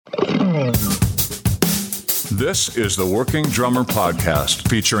This is the Working Drummer Podcast,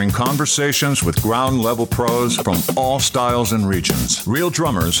 featuring conversations with ground-level pros from all styles and regions. Real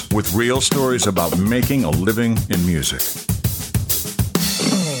drummers with real stories about making a living in music.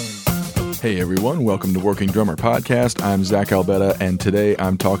 Hey everyone, welcome to Working Drummer Podcast. I'm Zach Albetta, and today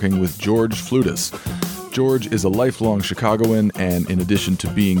I'm talking with George Fludas. George is a lifelong Chicagoan, and in addition to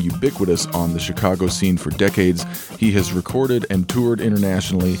being ubiquitous on the Chicago scene for decades, he has recorded and toured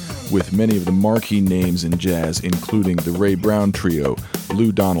internationally with many of the marquee names in jazz, including the Ray Brown Trio,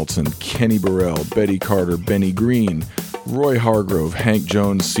 Lou Donaldson, Kenny Burrell, Betty Carter, Benny Green, Roy Hargrove, Hank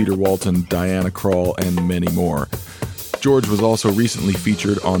Jones, Cedar Walton, Diana Krall, and many more. George was also recently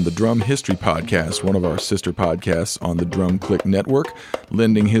featured on the Drum History Podcast, one of our sister podcasts on the Drum Click Network,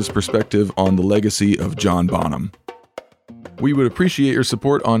 lending his perspective on the legacy of John Bonham. We would appreciate your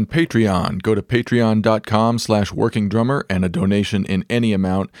support on Patreon. Go to patreon.com/workingdrummer, and a donation in any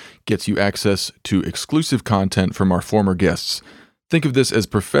amount gets you access to exclusive content from our former guests. Think of this as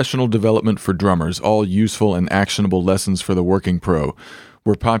professional development for drummers, all useful and actionable lessons for the working pro.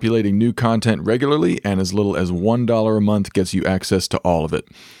 We're populating new content regularly, and as little as $1 a month gets you access to all of it.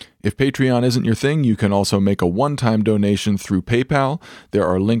 If Patreon isn't your thing, you can also make a one-time donation through PayPal. There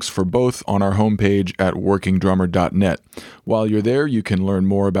are links for both on our homepage at workingdrummer.net. While you're there, you can learn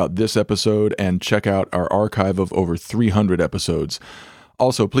more about this episode and check out our archive of over 300 episodes.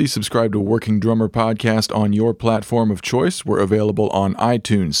 Also, please subscribe to Working Drummer Podcast on your platform of choice. We're available on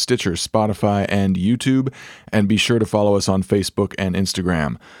iTunes, Stitcher, Spotify, and YouTube. And be sure to follow us on Facebook and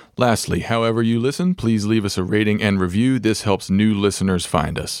Instagram. Lastly, however you listen, please leave us a rating and review. This helps new listeners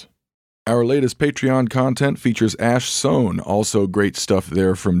find us. Our latest Patreon content features Ash Sohn, also great stuff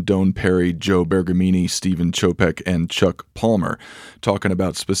there from Doan Perry, Joe Bergamini, Stephen Chopek, and Chuck Palmer, talking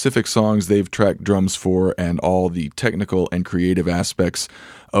about specific songs they've tracked drums for and all the technical and creative aspects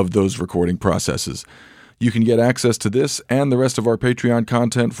of those recording processes. You can get access to this and the rest of our Patreon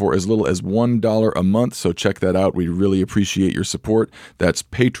content for as little as $1 a month, so check that out. We really appreciate your support. That's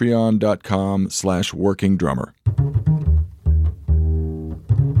patreon.com/workingdrummer.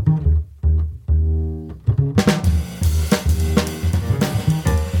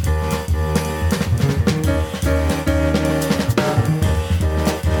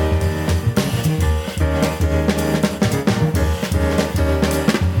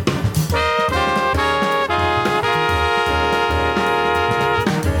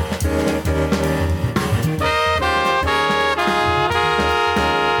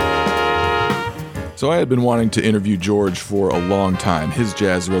 So I had been wanting to interview George for a long time. His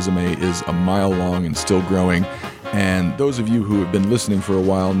jazz resume is a mile long and still growing. And those of you who have been listening for a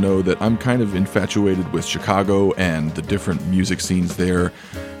while know that I'm kind of infatuated with Chicago and the different music scenes there.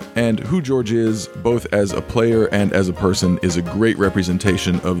 And who George is, both as a player and as a person, is a great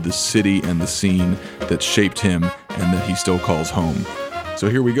representation of the city and the scene that shaped him and that he still calls home. So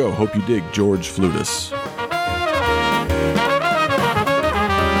here we go. Hope you dig George Fludas.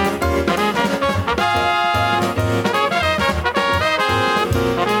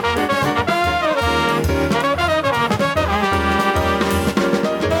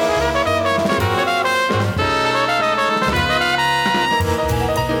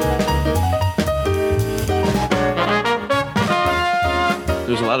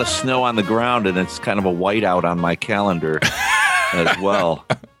 There's a lot of snow on the ground, and it's kind of a whiteout on my calendar as well.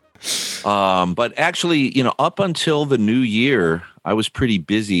 But actually, up until the new year, I was pretty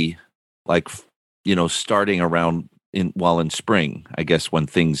busy, starting around in spring, I guess, when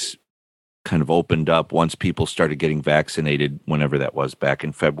things kind of opened up once people started getting vaccinated, whenever that was, back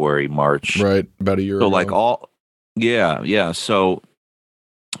in February, March. Right, about a year ago. So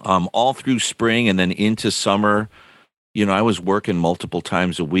all through spring and then into summer, I was working multiple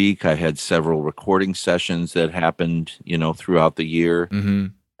times a week. I had several recording sessions that happened, throughout the year. Mm-hmm.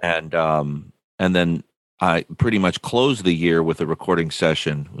 And then I pretty much closed the year with a recording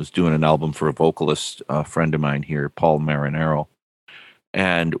session. Was doing an album for a vocalist friend of mine here, Paul Marinero.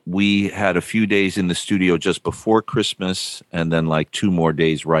 And we had a few days in the studio just before Christmas, and then 2 more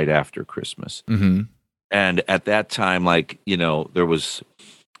days right after Christmas. Mm-hmm. And at that time,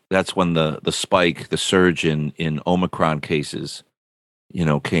 that's when the spike, the surge in Omicron cases,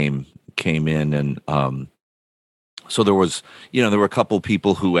 came in. And so there was, there were a couple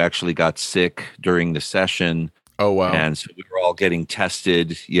people who actually got sick during the session. Oh, wow. And so we were all getting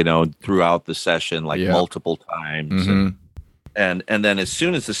tested, throughout the session, multiple times. Mm-hmm. And then as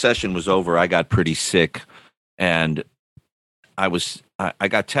soon as the session was over, I got pretty sick, and I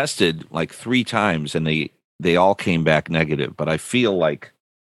got tested 3 times, and they all came back negative. But I feel like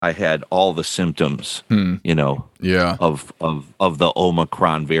I had all the symptoms, you know, Yeah. of the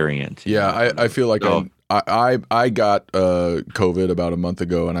Omicron variant. Yeah, I feel like So- I got COVID about a month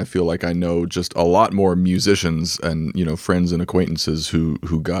ago, and I feel like I know just a lot more musicians and friends and acquaintances who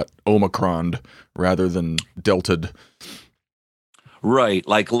got Omicroned rather than Delta'd. Right,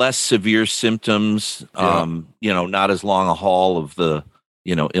 like less severe symptoms, not as long a haul of the,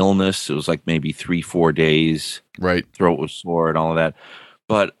 illness. It was like maybe 3-4 days. Right. Throat was sore and all of that.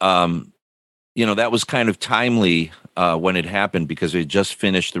 But, that was kind of timely when it happened because we just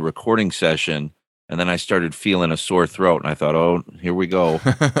finished the recording session and then I started feeling a sore throat and I thought, oh, here we go.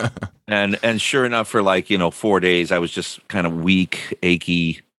 and sure enough, for 4 days, I was just kind of weak,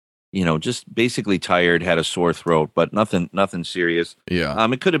 achy, just basically tired, had a sore throat, but nothing serious. Yeah.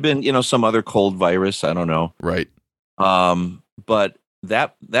 It could have been, some other cold virus. I don't know. Right. But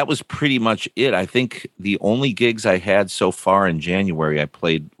that was pretty much it. I think the only gigs I had so far in January, I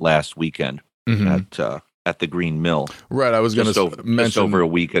played last weekend at the Green Mill. Right. I was going to mention just over a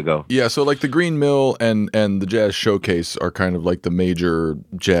week ago. Yeah. So like the Green Mill and the Jazz Showcase are kind of like the major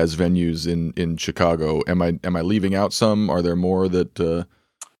jazz venues in Chicago. Am I leaving out some? Are there more that?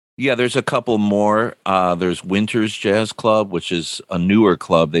 Yeah, there's a couple more. There's Winters Jazz Club, which is a newer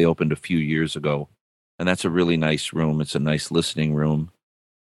club. They opened a few years ago, and that's a really nice room. It's a nice listening room.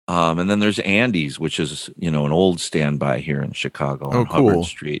 And then there's Andy's, which is an old standby here in Chicago on Hubbard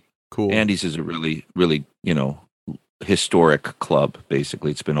Street. Cool. Andy's is a really, really historic club.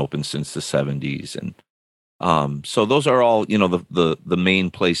 Basically, it's been open since the 70s, and so those are all the main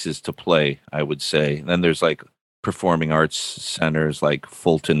places to play, I would say. And then there's like performing arts centers like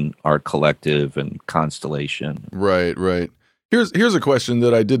Fulton Art Collective and Constellation. Right. Here's a question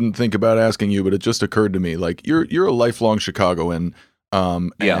that I didn't think about asking you, but it just occurred to me. Like you're a lifelong Chicagoan,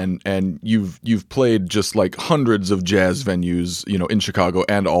 and you've played just like hundreds of jazz venues, in Chicago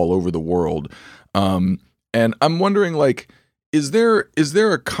and all over the world. And I'm wondering, like, is there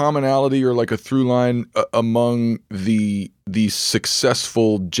a commonality or like a through line among the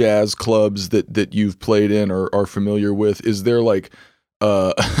successful jazz clubs that you've played in or are familiar with? Is there like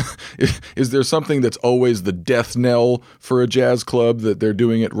is there something that's always the death knell for a jazz club that they're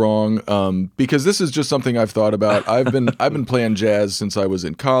doing it wrong? Because this is just something I've thought about. I've been playing jazz since I was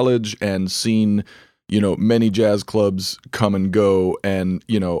in college and seen many jazz clubs come and go, and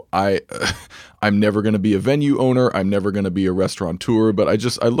I'm never going to be a venue owner. I'm never going to be a restaurateur, but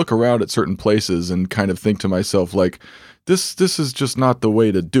I look around at certain places and kind of think to myself, like, this is just not the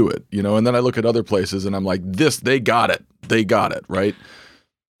way to do it, and then I look at other places and I'm like, they got it, right?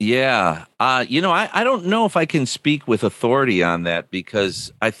 Yeah. I don't know if I can speak with authority on that,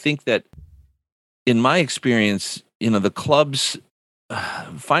 because I think that in my experience, the clubs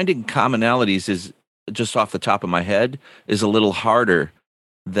finding commonalities is just off the top of my head is a little harder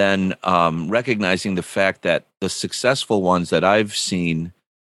than recognizing the fact that the successful ones that I've seen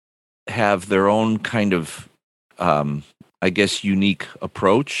have their own kind of, I guess, unique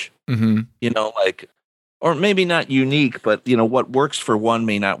approach, or maybe not unique, but what works for one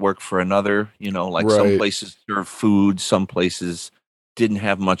may not work for another, like Right. Some places serve food, some places didn't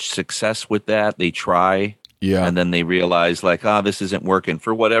have much success with that. They try. Yeah. And then they realize, like, this isn't working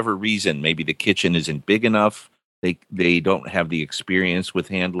for whatever reason. Maybe the kitchen isn't big enough. They don't have the experience with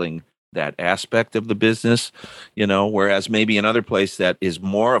handling that aspect of the business, whereas maybe another place that is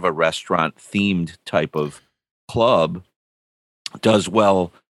more of a restaurant themed type of club does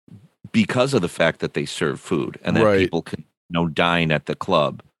well because of the fact that they serve food and that Right. people can dine at the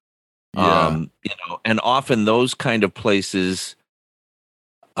club. Yeah. And often those kind of places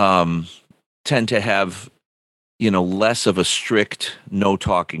tend to have less of a strict no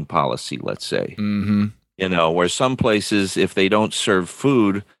talking policy, let's say. Mm-hmm. Where some places, if they don't serve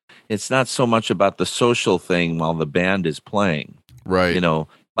food, it's not so much about the social thing while the band is playing. Right.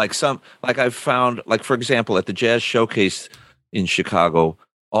 Like I've found, like, for example, at the Jazz Showcase in Chicago,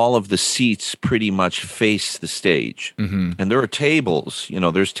 all of the seats pretty much face the stage. Mm-hmm. And there are tables,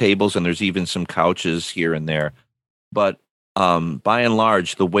 there's tables and there's even some couches here and there. But by and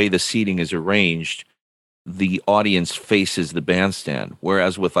large, the way the seating is arranged, the audience faces the bandstand.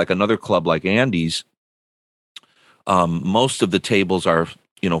 Whereas with like another club like Andy's, most of the tables are,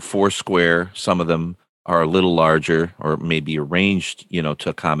 4 square. Some of them are a little larger or maybe arranged, to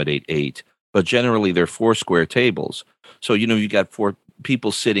accommodate 8. But generally they're 4 square tables. So, you got 4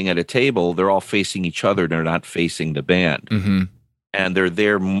 people sitting at a table. They're all facing each other. They're not facing the band. Mm-hmm. And they're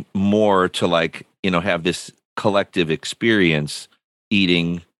there more to, like, have this collective experience,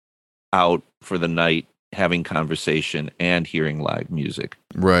 eating out for the night, having conversation and hearing live music.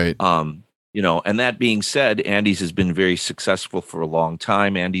 Right. And that being said, Andy's has been very successful for a long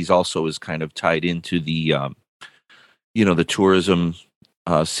time. Andy's also is kind of tied into the, the tourism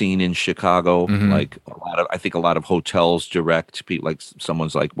scene in Chicago. Mhm. Like I think a lot of hotels direct people. Like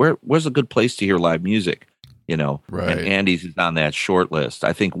someone's like, where's a good place to hear live music? Right. And Andy's is on that short list.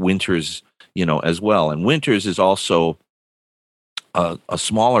 I think Winters, as well. And Winters is also a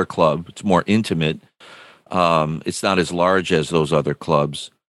smaller club. It's more intimate. It's not as large as those other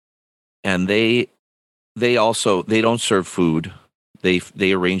clubs. And they don't serve food.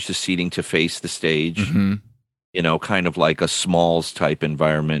 They arrange the seating to face the stage. Mhm. Kind of like a Smalls type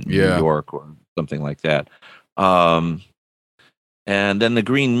environment in Yeah. New York or something like that. And then the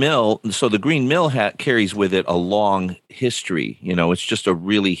Green Mill. So the Green Mill carries with it a long history. It's just a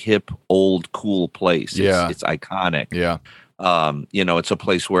really hip, old, cool place. Yeah. It's iconic. Yeah. It's a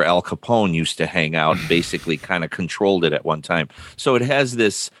place where Al Capone used to hang out and basically kind of controlled it at one time. So it has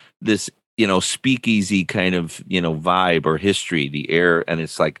this speakeasy kind of, vibe or history, the air, and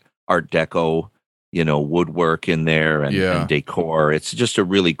it's like Art Deco, woodwork in there and decor. It's just a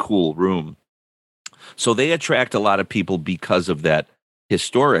really cool room. So they attract a lot of people because of that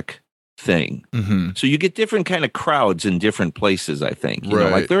historic thing. Mm-hmm. So you get different kind of crowds in different places, I think.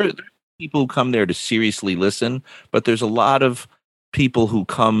 Like there are people who come there to seriously listen, but there's a lot of people who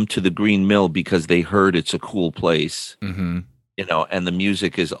come to the Green Mill because they heard it's a cool place. Mm-hmm. And the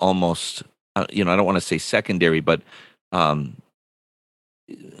music is almost, I don't want to say secondary, but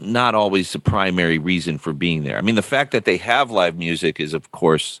not always the primary reason for being there. I mean, the fact that they have live music is, of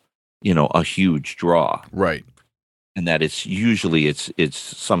course, a huge draw. Right. And that it's usually it's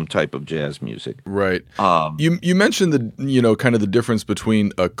some type of jazz music. Right. You mentioned the kind of the difference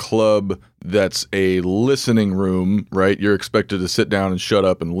between a club that's a listening room, right? You're expected to sit down and shut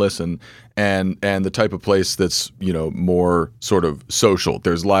up and listen, and the type of place that's more sort of social.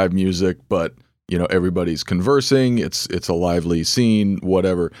 There's live music, but everybody's conversing. It's a lively scene,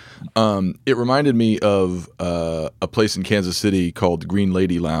 whatever. It reminded me of a place in Kansas City called Green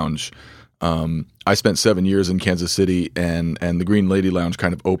Lady Lounge. I spent 7 years in Kansas City, and the Green Lady Lounge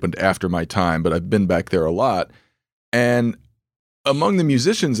kind of opened after my time, but I've been back there a lot. And among the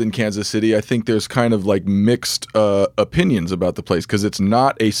musicians in Kansas City, I think there's kind of like mixed opinions about the place, because it's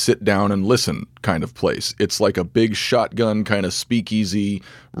not a sit down and listen kind of place. It's like a big shotgun kind of speakeasy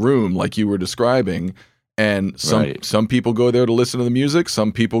room like you were describing. And some people go there to listen to the music.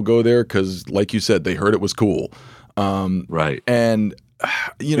 Some people go there because, like you said, they heard it was cool. Right. And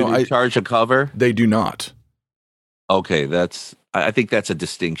do they charge a cover? They do not. Okay, I think that's a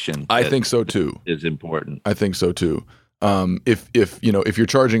distinction. I think so too. Is important. I think so too. If you're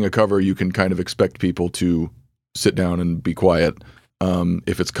charging a cover, you can kind of expect people to sit down and be quiet.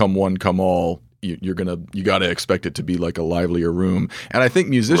 If it's come one, come all, you got to expect it to be like a livelier room. And I think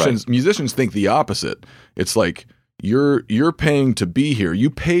musicians think the opposite. It's like you're paying to be here. You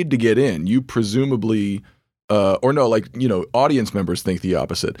paid to get in. You presumably. Audience members think the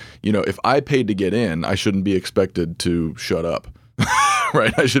opposite. If I paid to get in, I shouldn't be expected to shut up.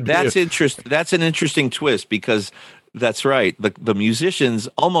 Right? I should. That's interesting. That's an interesting twist, because that's right. The musicians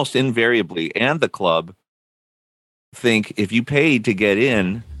almost invariably, and the club, think if you paid to get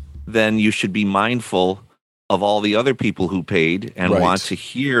in, then you should be mindful of all the other people who paid and want to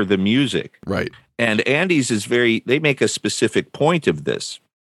hear the music. Right. And Andy's is they make a specific point of this.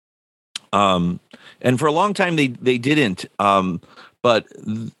 And for a long time they didn't, but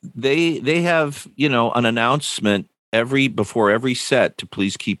they have, an announcement before every set to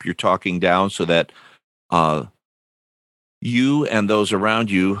please keep your talking down so that, you and those around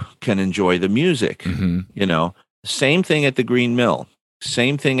you can enjoy the music. Mm-hmm. Same thing at the Green Mill,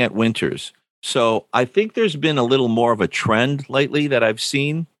 same thing at Winters. So I think there's been a little more of a trend lately that I've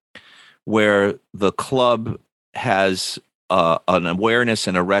seen where the club has an awareness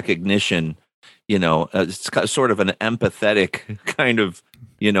and a recognition, it's sort of an empathetic kind of,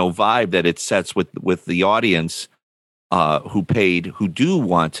 vibe that it sets with the audience who paid, who do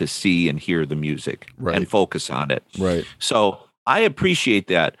want to see and hear the music and focus on it. Right. So I appreciate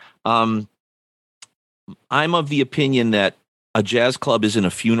that. I'm of the opinion that a jazz club isn't a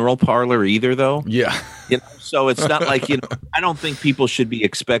funeral parlor either, though. Yeah. So it's not like, I don't think people should be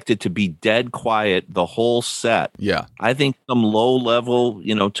expected to be dead quiet the whole set. Yeah. I think some low level,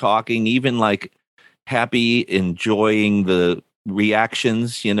 talking, even like happy, enjoying the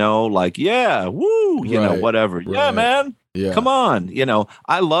reactions, like, yeah, woo, whatever. Yeah, man. Yeah. Come on.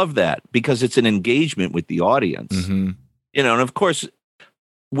 I love that because it's an engagement with the audience. Mm-hmm. And of course,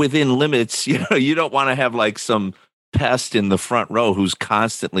 within limits, you don't want to have like some pest in the front row who's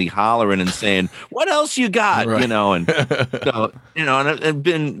constantly hollering and saying, "What else you got?" Right. And so, and I've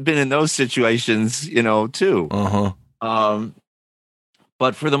been in those situations, too.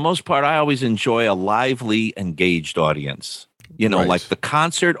 But for the most part, I always enjoy a lively, engaged audience. Right. Like the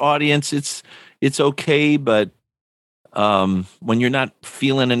concert audience, it's okay, but when you're not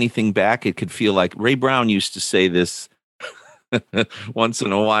feeling anything back, it could feel like Ray Brown used to say this once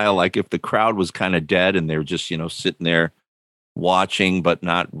in a while, like if the crowd was kind of dead and they're just, sitting there watching, but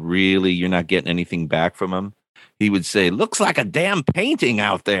not really, you're not getting anything back from them. He would say, "Looks like a damn painting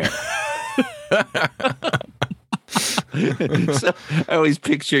out there." So I always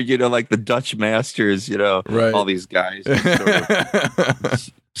pictured, like the Dutch masters, right. all these guys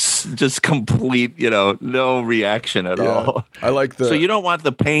just complete, no reaction at all. I like so you don't want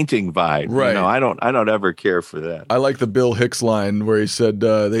the painting vibe, right? I don't ever care for that. I like the Bill Hicks line where he said,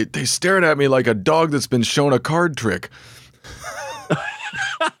 "They stared at me like a dog that's been shown a card trick."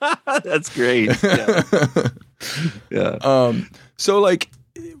 That's great. Yeah. So, like,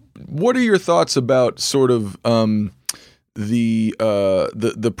 what are your thoughts about sort of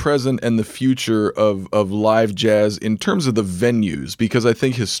the present and the future of live jazz in terms of the venues? Because I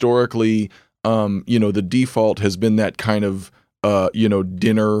think historically, the default has been that kind of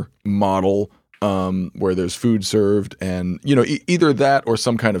dinner model where there's food served and either that or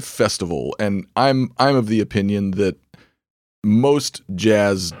some kind of festival. And I'm of the opinion that most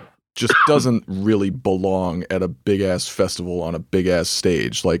jazz just doesn't really belong at a big ass festival on a big ass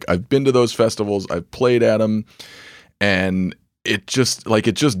stage. Like, I've been to those festivals, I've played at them, and it just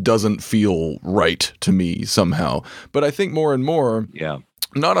doesn't feel right to me somehow. But I think more and more,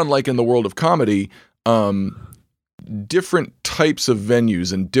 not unlike in the world of comedy, different types of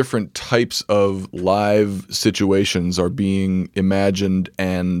venues and different types of live situations are being imagined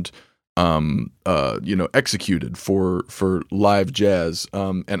and executed for live jazz.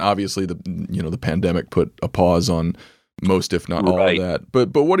 And obviously the pandemic put a pause on most, if not all of that.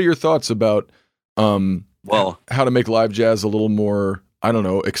 But what are your thoughts about how to make live jazz a little more, I don't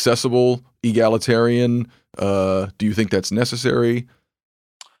know, accessible, egalitarian? Do you think that's necessary?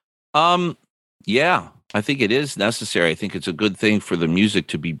 Yeah, I think it is necessary. I think it's a good thing for the music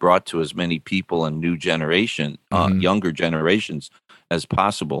to be brought to as many people and younger generations as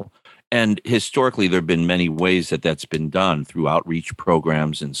possible. And historically, there have been many ways that that's been done through outreach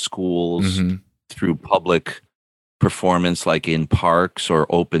programs in schools, through public performance, like in parks or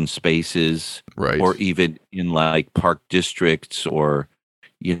open spaces, or even in like park districts, or,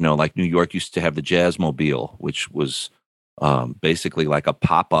 like New York used to have the Jazzmobile, which was basically like a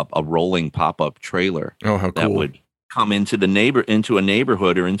rolling pop-up trailer that would come into a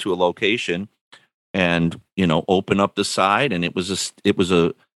neighborhood or into a location and, open up the side. And it was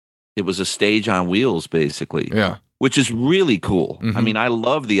a stage on wheels, basically. Yeah. Which is really cool. I mean, I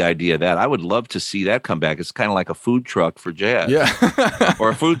love the idea of that. I would love to see that come back. It's kind of like a food truck for jazz. Yeah. Or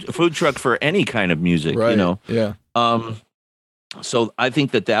a food truck for any kind of music, Yeah. So I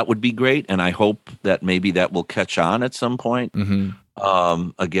think that would be great. And I hope that maybe that will catch on at some point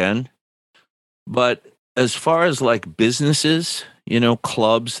again. But as far as like businesses,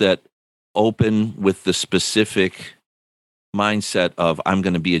 clubs that open with the specific mindset of I'm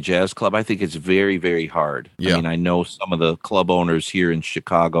going to be a jazz club, I think it's very, very hard. I mean, I know some of the club owners here in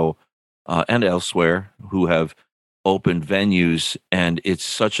Chicago and elsewhere who have opened venues, and it's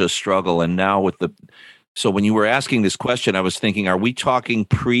such a struggle. And now so when you were asking this question, I was thinking, are we talking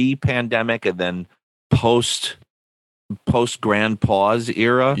pre-pandemic and then post grand pause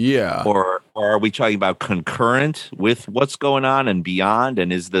era? Yeah. Or are we talking about concurrent with what's going on and beyond?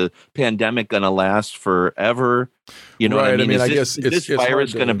 And is the pandemic going to last forever? What I mean? I guess this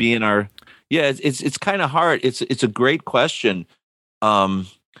virus going to be in our? Yeah, it's kind of hard. It's a great question,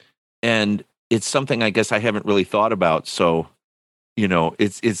 and it's something I guess I haven't really thought about. So,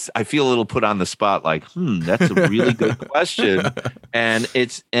 it's I feel a little put on the spot. Like, that's a really good question, and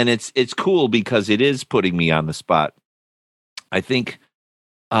it's cool because it is putting me on the spot. I think,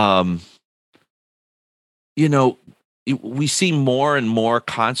 we see more and more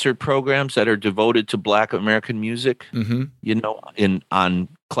concert programs that are devoted to Black American music, on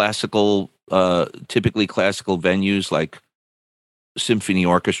classical, typically classical venues like symphony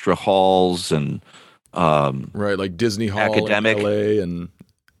orchestra halls and like Disney Hall academic in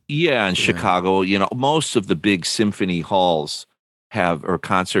LA and Chicago. Most of the big symphony halls or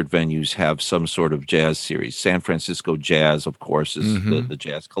concert venues have some sort of jazz series. San Francisco Jazz, of course, is the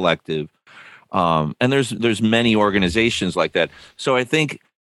Jazz Collective. And there's many organizations like that. So I think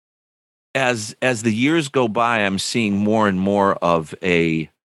as the years go by, I'm seeing more and more of a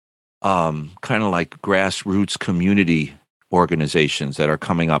kind of like grassroots community organizations that are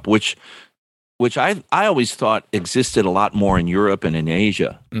coming up, which I always thought existed a lot more in Europe and in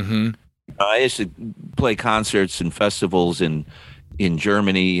Asia. Mm-hmm. I used to play concerts and festivals in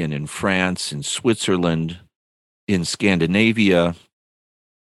Germany and in France and Switzerland, in Scandinavia,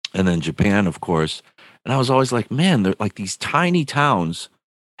 and then Japan, of course. And I was always like, man, they're like these tiny towns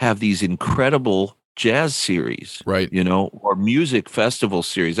have these incredible jazz series, Right. or music festival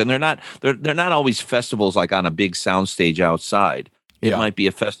series. And they're not always festivals like on a big soundstage outside. It might be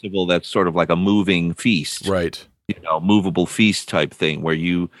a festival that's sort of like a moving feast, Right. Movable feast type thing where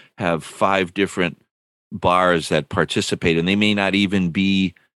you have 5 different bars that participate, and they may not even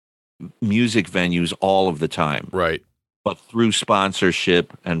be music venues all of the time, Right. but through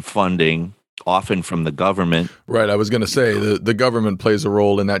sponsorship and funding, often from the government. Right. I was going to say the government plays a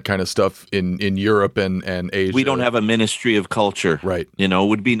role in that kind of stuff in Europe and Asia. We don't have a Ministry of Culture. Right. It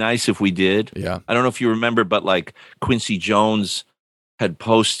would be nice if we did. Yeah. I don't know if you remember, but like Quincy Jones had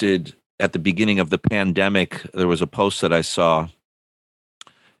posted at the beginning of the pandemic, there was a post that I saw,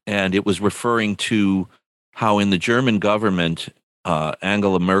 and it was referring to how in the German government,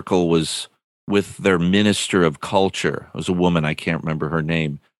 Angela Merkel was with their Minister of Culture. It was a woman, I can't remember her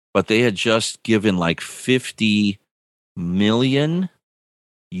name, but they had just given like 50 million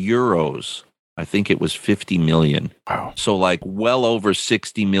euros. I think it was 50 million. Wow. So like well over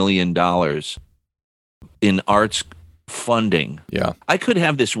 $60 million in arts funding. Yeah. I could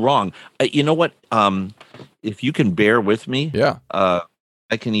have this wrong. You know what? If you can bear with me, Yeah.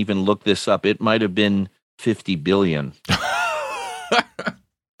 I can even look this up. It might have been 50 billion.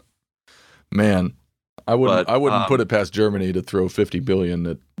 Man, I wouldn't But, put it past Germany to throw 50 billion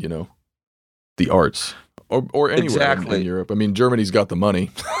at, the arts or anywhere Exactly. in Europe. I mean, Germany's got the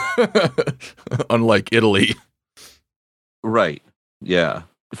money. Unlike Italy. Right. Yeah.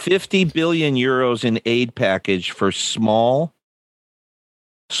 50 billion euros in aid package for small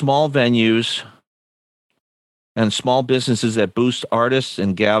venues and small businesses that boost artists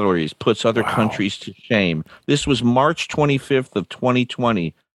and galleries, puts other Wow. countries to shame. This was March 25th of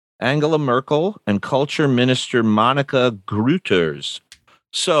 2020. Angela Merkel and Culture Minister Monica Grütters.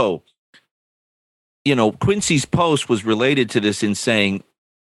 So, Quincy's post was related to this in saying,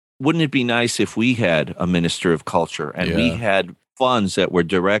 wouldn't it be nice if we had a Minister of Culture and we Yeah. had funds that were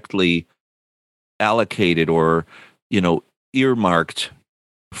directly allocated or, earmarked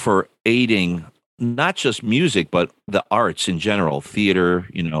for aiding not just music, but the arts in general, theater,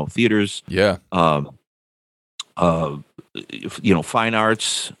 theaters, Yeah. fine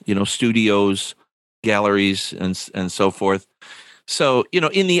arts, studios, galleries, and so forth. So,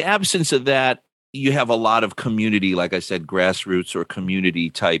 in the absence of that, you have a lot of community, like I said, grassroots or community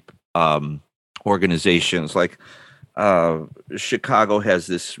type organizations. Like Chicago has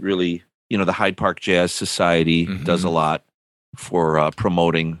this really, the Hyde Park Jazz Society Mhm. does a lot for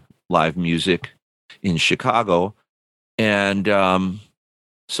promoting live music in Chicago. And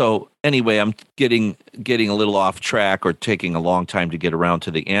so anyway, I'm getting a little off track or taking a long time to get around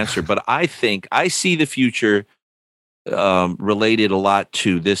to the answer. But I think I see the future related a lot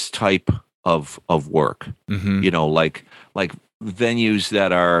to this type of work. Mm-hmm. Like venues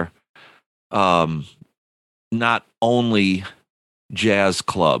that are not only jazz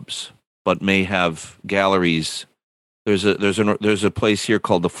clubs, but may have galleries. There's a place here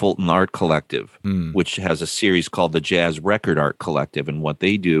called the Fulton Art Collective, which has a series called the Jazz Record Art Collective, and what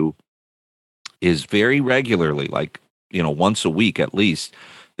they do is very regularly, like once a week at least,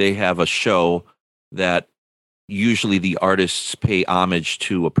 they have a show that usually the artists pay homage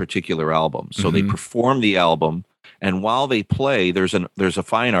to a particular album. So they perform the album, and while they play, there's a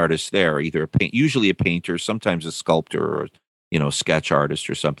fine artist there, either usually a painter, sometimes a sculptor, or sketch artist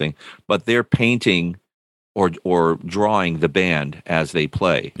or something, but they're painting or drawing the band as they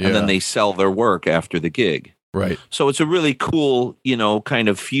play, and then they sell their work after the gig. Right. So it's a really cool, kind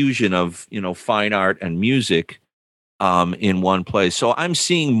of fusion of, fine art and music in one place. So I'm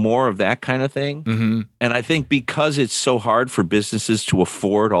seeing more of that kind of thing. Mm-hmm. And I think because it's so hard for businesses to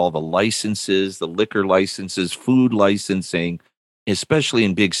afford all the licenses, the liquor licenses, food licensing, especially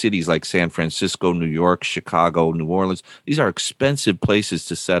in big cities like San Francisco, New York, Chicago, New Orleans, these are expensive places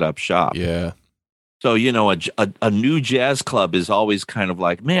to set up shop. Yeah. So, a new jazz club is always kind of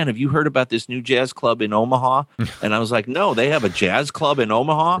like, man, have you heard about this new jazz club in Omaha? And I was like, no, they have a jazz club in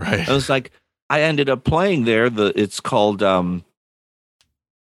Omaha. Right. I was like, I ended up playing there. It's called the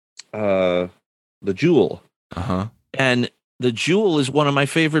Jewel. Uh-huh. And the Jewel is one of my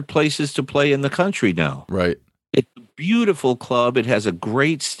favorite places to play in the country now. Right. It's a beautiful club. It has a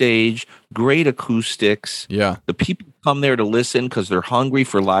great stage, great acoustics. Yeah. The people come there to listen because they're hungry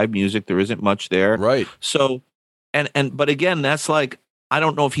for live music. There isn't much there. Right. So, but again, that's like, I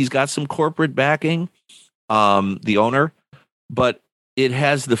don't know if he's got some corporate backing, the owner, but it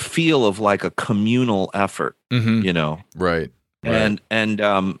has the feel of like a communal effort, you know? Right. And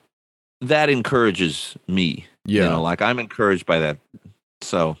that encourages me. Yeah. You know, like I'm encouraged by that.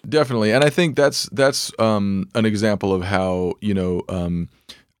 So definitely. And I think that's an example of how, you know,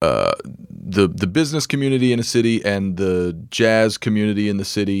 the business community in a city and the jazz community in the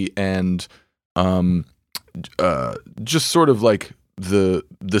city and just sort of like the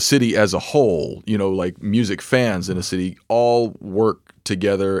city as a whole, you know, like music fans in a city all work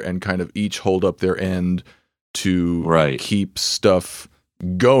together and kind of each hold up their end to keep stuff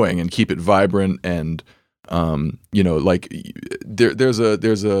going and keep it vibrant. And you know, like there's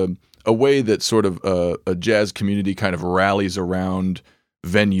a way that sort of a jazz community kind of rallies around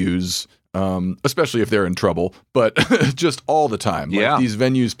venues, especially if they're in trouble, but just all the time. Like these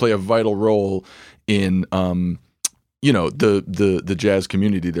venues play a vital role in you know, the jazz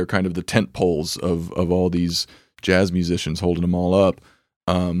community. They're kind of the tent poles of all these jazz musicians holding them all up.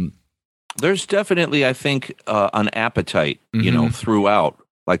 There's definitely, I think, an appetite, you know, throughout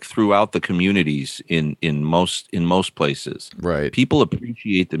the communities in most places. Right. People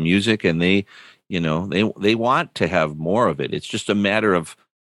appreciate the music and they want to have more of it. It's just a matter of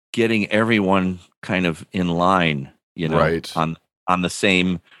getting everyone kind of in line, you know, on the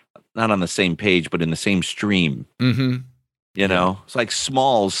same, not on the same page, but in the same stream. You know, it's like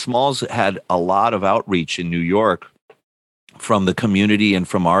Smalls. Smalls had a lot of outreach in New York from the community and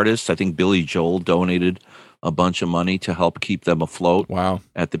from artists. I think Billy Joel donated a bunch of money to help keep them afloat. Wow.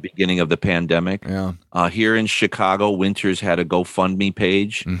 At the beginning of the pandemic. Yeah. Here in Chicago, Winters had a GoFundMe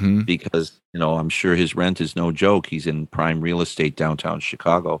page because, you know, I'm sure his rent is no joke. He's in prime real estate downtown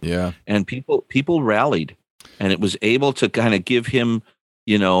Chicago. Yeah. And people rallied, and it was able to kind of give him,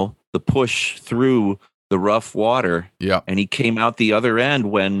 you know, the push through the rough water. Yeah. And he came out the other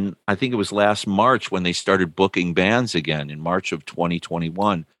end when, I think it was last March, when they started booking bands again in March of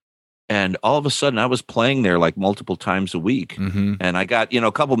 2021. And all of a sudden I was playing there like multiple times a week. And I got, you know,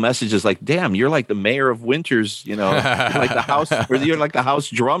 a couple messages like, damn, you're like the mayor of Winters, you know, you're like the house, or you're like the house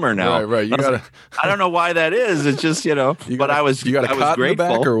drummer now. Right. You gotta, I don't know why that is. It's just, you know, but I was grateful. In the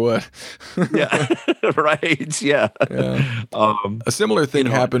back or what? Yeah. Right. Yeah. A similar thing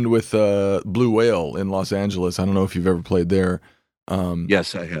happened with Blue Whale in Los Angeles. I don't know if you've ever played there.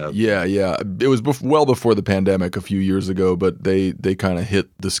 Yes, I have. Yeah. It was well before the pandemic a few years ago, but they kind of hit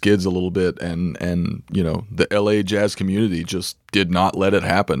the skids a little bit, and you know, the LA jazz community just did not let it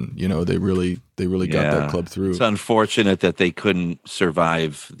happen. You know, they really got that club through. It's unfortunate that they couldn't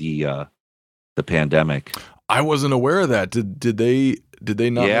survive the pandemic. I wasn't aware of that. Did they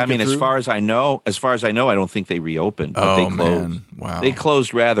not? Yeah, I mean, as far as I know, I don't think they reopened. But they closed. Man. Wow. They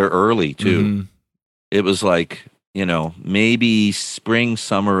closed rather early too. It was like, you know, maybe spring,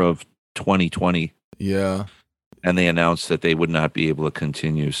 summer of 2020. Yeah. And they announced that they would not be able to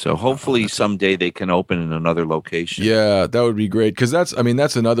continue. So hopefully someday they can open in another location. Yeah, that would be great. Because that's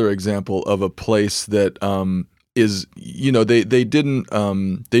another example of a place that is, you know, they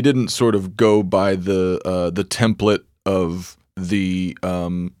didn't sort of go by the template of the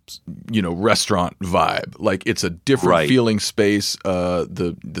you know, restaurant vibe. Like, it's a different feeling space.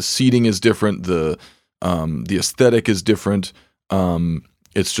 The seating is different. The aesthetic is different.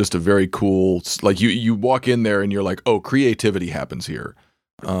 It's just a very cool, like you walk in there and you're like, oh, creativity happens here.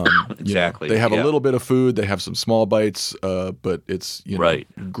 Exactly. You know, they have a little bit of food. They have some small bites, but it's, you know,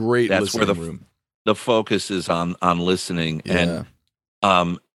 great. That's listening where room. The focus is on listening, and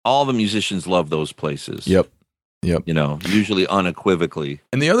all the musicians love those places. Yep. You know, usually unequivocally.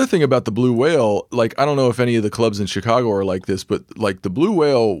 And the other thing about the Blue Whale, like, I don't know if any of the clubs in Chicago are like this, but like the Blue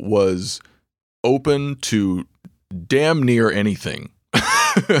Whale was open to damn near anything.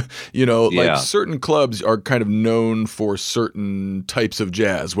 You know, like certain clubs are kind of known for certain types of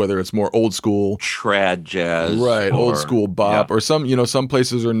jazz, whether it's more old school trad jazz, right, old school bop, or some, you know, some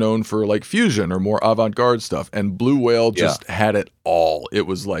places are known for like fusion or more avant-garde stuff. And Blue Whale just had it all. It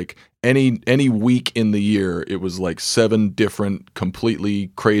was like any week in the year, it was like 7 different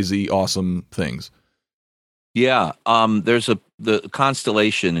completely crazy awesome things. Yeah, there's the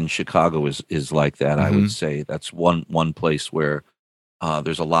Constellation in Chicago is like that. I would say that's one place where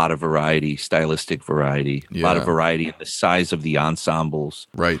there's a lot of variety, stylistic variety, a lot of variety in the size of the ensembles.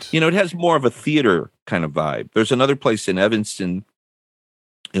 Right. You know, it has more of a theater kind of vibe. There's another place in Evanston,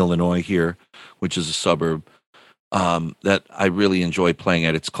 Illinois here, which is a suburb, that I really enjoy playing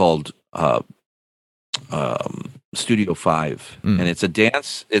at. It's called Studio 5, and it's a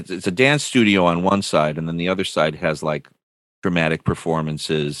dance. It's a dance studio on one side, and then the other side has like dramatic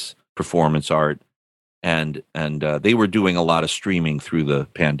performances, performance art, and they were doing a lot of streaming through the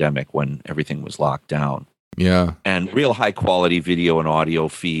pandemic when everything was locked down. Yeah, and real high quality video and audio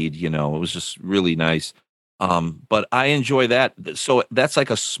feed. You know, it was just really nice. But I enjoy that. So that's like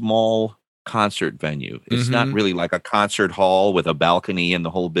a small concert venue. It's not really like a concert hall with a balcony and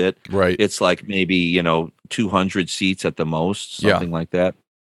the whole bit. right. It's like maybe, 200 seats at the most, something like that.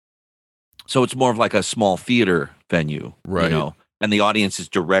 So it's more of like a small theater venue, Right. And the audience is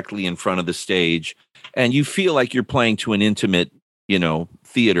directly in front of the stage, and you feel like you're playing to an intimate,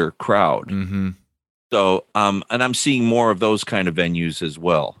 theater crowd. Mm-hmm. So, and I'm seeing more of those kind of venues as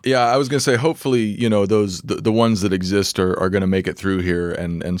well. Yeah, I was going to say, hopefully, those the ones that exist are going to make it through here,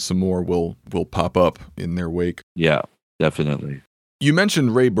 and some more will pop up in their wake. Yeah, definitely. You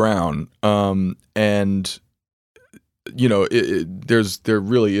mentioned Ray Brown, and there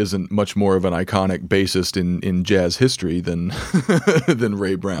really isn't much more of an iconic bassist in jazz history than than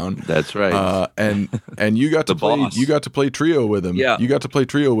Ray Brown. That's right. And you got to play boss. you got to play trio with him. Yeah. You got to play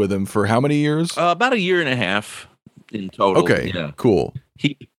trio with him for how many years? About a year and a half in total. Okay, Yeah. cool.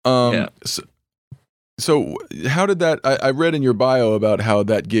 Yeah. So how did that? I read in your bio about how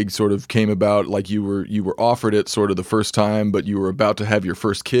that gig sort of came about. Like you were offered it sort of the first time, but you were about to have your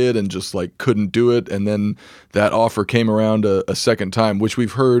first kid and just like couldn't do it, and then that offer came around a second time, which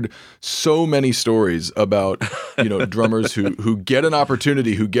we've heard so many stories about. Drummers who get an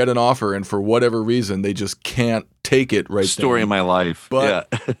opportunity, who get an offer, and for whatever reason they just can't take it right. Story then. of my life. But,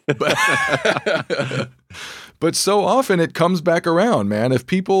 yeah. But so often it comes back around, man. If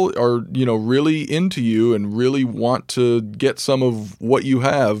people are, really into you and really want to get some of what you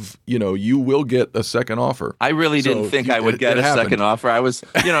have, you will get a second offer. I really didn't think I would get a second offer. I was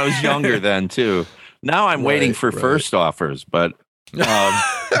younger then too. Now I'm waiting for first offers, but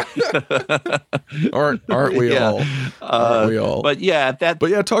aren't we all? Aren't we all? But yeah,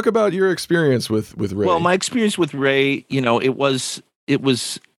 talk about your experience with Ray. Well, my experience with Ray, it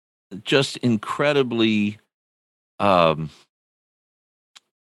was just incredibly. Let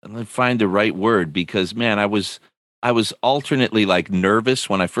me find the right word, because man, I was alternately like nervous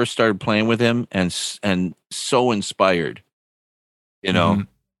when I first started playing with him, and so inspired, and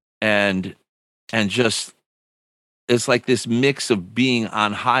just it's like this mix of being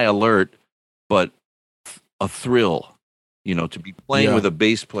on high alert, but a thrill, to be playing with a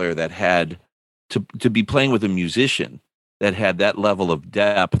bass player that had to be playing with a musician that had that level of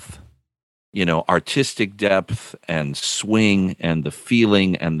depth. Artistic depth and swing and the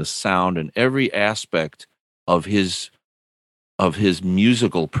feeling and the sound and every aspect of his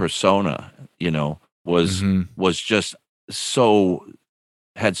musical persona, was just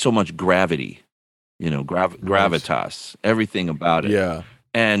had so much gravity, gravitas, everything about it. Yeah.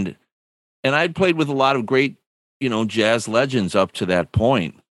 And I'd played with a lot of great, jazz legends up to that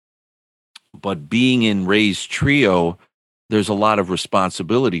point. But being in Ray's trio, there's a lot of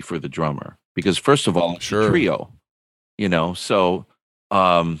responsibility for the drummer. Because first of all, it's a trio, so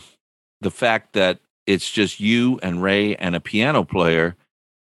the fact that it's just you and Ray and a piano player,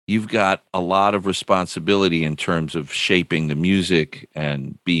 you've got a lot of responsibility in terms of shaping the music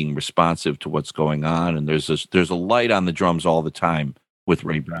and being responsive to what's going on. And there's a light on the drums all the time with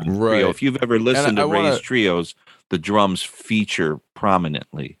Ray Brown trio. If you've ever listened to Ray's trios, the drums feature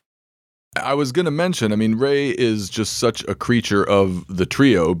prominently. I was going to mention, Ray is just such a creature of the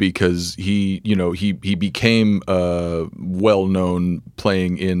trio because he became well known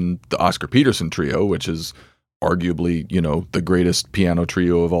playing in the Oscar Peterson trio, which is arguably, the greatest piano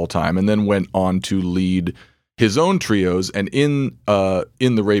trio of all time, and then went on to lead his own trios. And in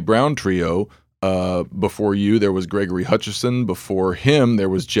the Ray Brown trio, before you, there was Gregory Hutchison. Before him, there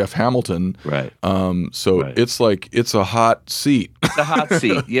was Jeff Hamilton. Right. It's like it's a hot seat. It's a hot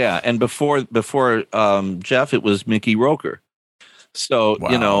seat, yeah. And before Jeff, it was Mickey Roker.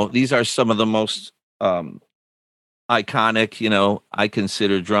 So these are some of the most iconic. I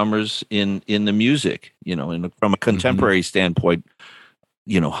consider drummers in the music. From a contemporary standpoint,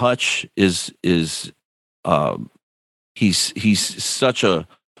 Hutch is he's such a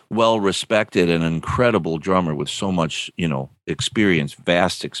well-respected and incredible drummer with so much, experience,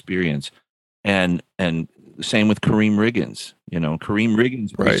 vast experience. And same with Kareem Riggins. Kareem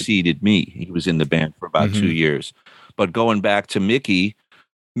Riggins preceded me. He was in the band for about 2 years. But going back to Mickey's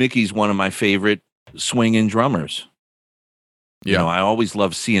one of my favorite swinging drummers. Yeah. I always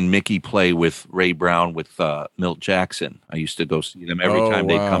loved seeing Mickey play with Ray Brown, with Milt Jackson. I used to go see them every time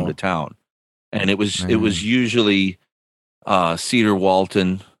they'd come to town. And it was usually Cedar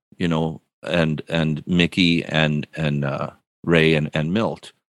Walton, and Mickey and Ray and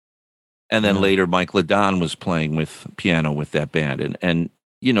Milt. And then later, Mike Ladon was playing with piano with that band. And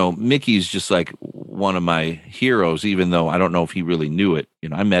Mickey's just like one of my heroes, even though I don't know if he really knew it.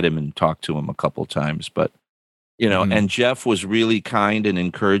 I met him and talked to him a couple of times, but, and Jeff was really kind and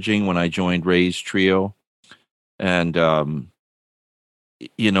encouraging when I joined Ray's trio. And,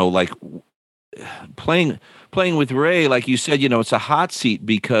 like playing with Ray, like you said, it's a hot seat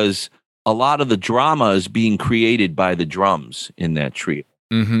because a lot of the drama is being created by the drums in that trio.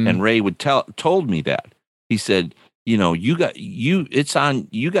 Mm-hmm. And Ray told me that. He said, you got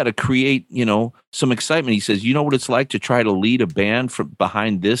to create, some excitement. He says, you know what it's like to try to lead a band from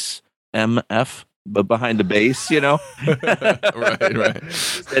behind this MF, but behind the bass, Right. And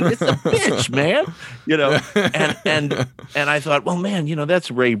it's a bitch, man, and I thought, well, man,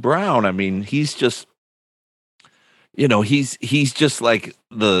 that's Ray Brown. I mean, he's just, he's just like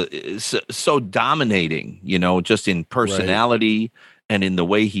so dominating, just in personality. Right. And in the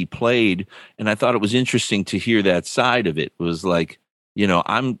way he played. And I thought it was interesting to hear that side of it. It was like,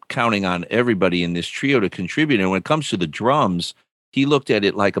 I'm counting on everybody in this trio to contribute. And when it comes to the drums, he looked at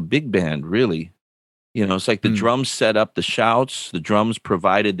it like a big band, really. It's like the drums set up the shouts. The drums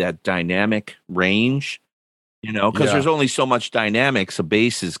provided that dynamic range, because there's only so much dynamics a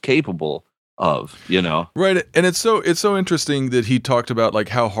bass is capable of, Right. And it's so interesting that he talked about like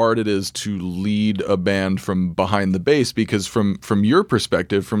how hard it is to lead a band from behind the bass, because from your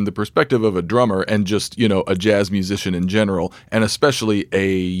perspective, from the perspective of a drummer and just, a jazz musician in general, and especially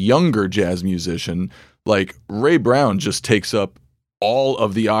a younger jazz musician, like Ray Brown just takes up all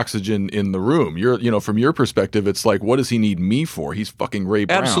of the oxygen in the room. From your perspective, it's like, what does he need me for? He's fucking Ray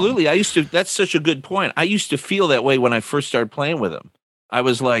Brown. Absolutely. That's such a good point. I used to feel that way when I first started playing with him. I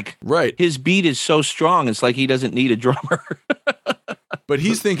was like, right. His beat is so strong. It's like he doesn't need a drummer. But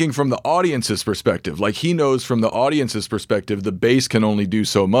he's thinking from the audience's perspective. Like he knows from the audience's perspective, the bass can only do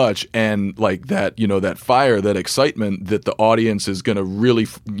so much. And like that, that fire, that excitement that the audience is going to really,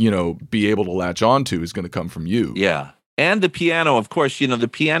 be able to latch onto is going to come from you. Yeah. And the piano, of course, the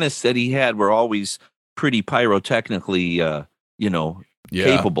pianists that he had were always pretty pyrotechnically,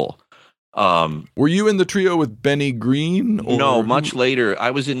 capable. Were you in the trio with Benny Green? Or no, much later.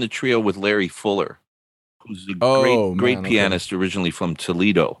 I was in the trio with Larry Fuller, who's a great pianist originally from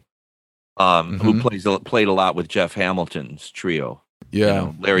Toledo, who played a lot with Jeff Hamilton's trio.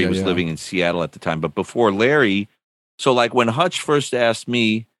 Yeah, Larry was living in Seattle at the time, but before Larry, so like when Hutch first asked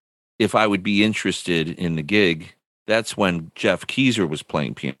me if I would be interested in the gig, that's when Jeff Keezer was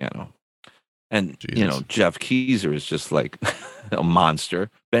playing piano. And, Jeff Keezer is just like a monster.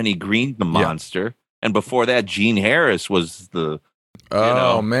 Benny Green, the monster. Yeah. And before that, Gene Harris was the...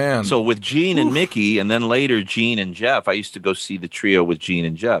 man. So with Gene and Mickey, and then later Gene and Jeff, I used to go see the trio with Gene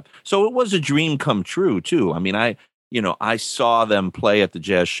and Jeff. So it was a dream come true, too. I mean, I saw them play at the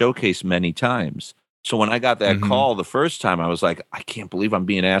Jazz Showcase many times. So when I got that call the first time, I was like, I can't believe I'm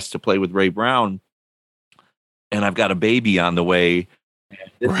being asked to play with Ray Brown. And I've got a baby on the way.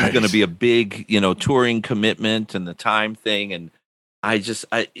 This is going to be a big, touring commitment and the time thing. And I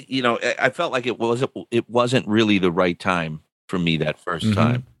felt like it wasn't really the right time for me that first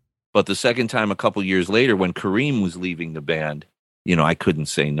time. But the second time, a couple years later, when Kareem was leaving the band, I couldn't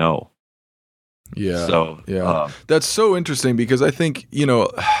say no. Yeah. So, that's so interesting because I think,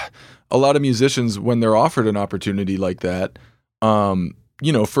 a lot of musicians, when they're offered an opportunity like that,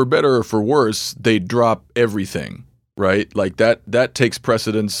 for better or for worse, they drop everything. Right? Like that takes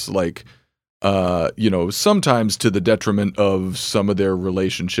precedence, like, sometimes to the detriment of some of their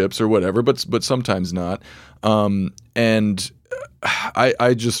relationships or whatever, but sometimes not. And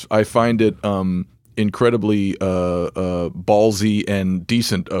I find it incredibly ballsy and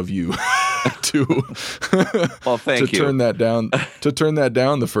decent of you to turn that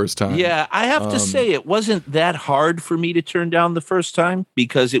down the first time. Yeah, I have to say it wasn't that hard for me to turn down the first time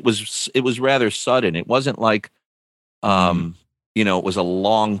because it was rather sudden. It wasn't like it was a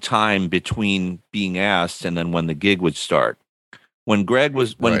long time between being asked and then when the gig would start. When Greg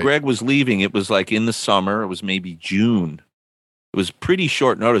was leaving, it was like in the summer. It was maybe June. It was pretty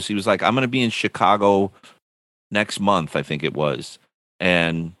short notice. He was like, I'm going to be in Chicago next month, I think it was.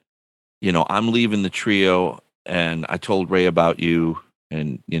 And, I'm leaving the trio. And I told Ray about you.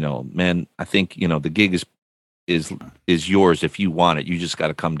 And, man, I think, the gig is yours if you want it. You just got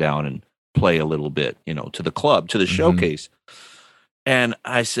to come down and play a little bit, to the club, to the showcase. And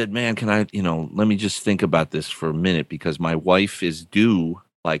I said, man, can I, let me just think about this for a minute because my wife is due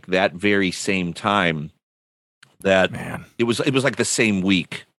like that very same time that it was like the same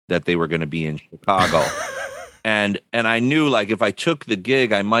week that they were going to be in Chicago. And I knew, like, if I took the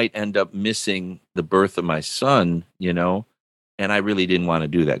gig, I might end up missing the birth of my son, and I really didn't want to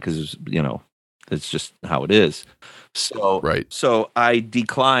do that because, that's just how it is. So, Right. So I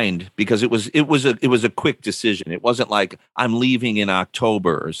declined because it was a quick decision. It wasn't like I'm leaving in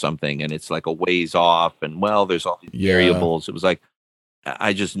October or something, and it's like a ways off, and there's all these variables. It was like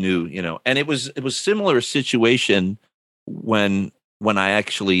I just knew, and it was similar situation when I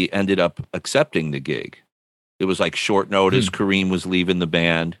actually ended up accepting the gig. It was like short notice. Kareem was leaving the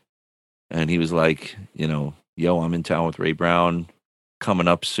band, and he was like, yo, I'm in town with Ray Brown, coming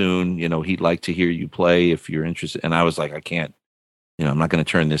up soon. He'd like to hear you play if you're interested. And I was like, I can't, I'm not going to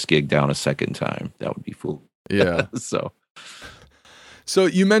turn this gig down a second time. That would be fool. Yeah. So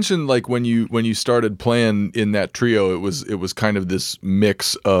you mentioned, like, when you started playing in that trio, it was kind of this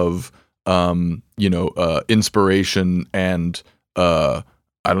mix of inspiration and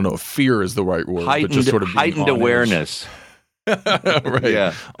I don't know if fear is the right word, but just sort of heightened awareness. Right.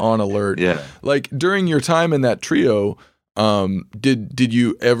 Yeah. On alert. Yeah. Like, during your time in that trio, did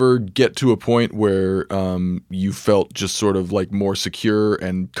you ever get to a point where you felt just sort of like more secure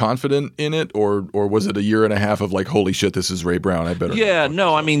and confident in it, or was it a year and a half of like, holy shit, this is Ray Brown, I better? Yeah,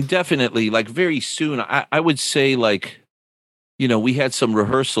 no, I mean, definitely, like, very soon. I would say, like, we had some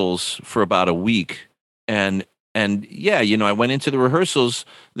rehearsals for about a week, and yeah, I went into the rehearsals.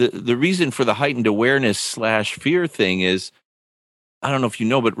 The reason for the heightened awareness / fear thing is, I don't know if you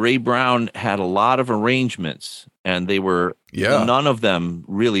know, but Ray Brown had a lot of arrangements, and they were, none of them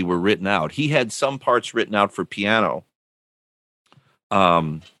really were written out. He had some parts written out for piano.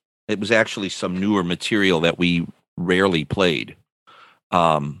 It was actually some newer material that we rarely played.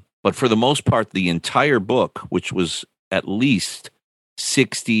 But for the most part, the entire book, which was at least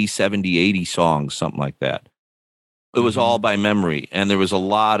 60, 70, 80 songs, something like that, it was all by memory, and there was a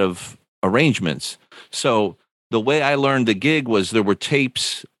lot of arrangements. So the way I learned the gig was there were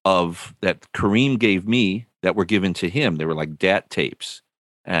tapes that Kareem gave me that were given to him. They were like DAT tapes.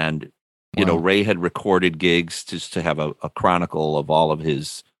 And, Ray had recorded gigs just to have a chronicle of all of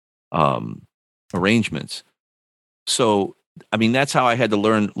his arrangements. So, I mean, that's how I had to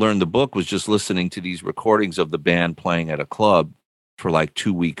learn the book, was just listening to these recordings of the band playing at a club for like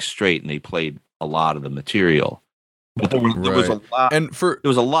 2 weeks straight, and they played a lot of the material. But there was a lot, there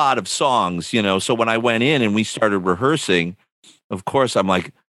was a lot of songs, So when I went in and we started rehearsing, of course, I'm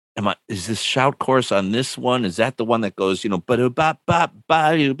like, is this shout chorus on this one? Is that the one that goes, ba-do-bop, bop,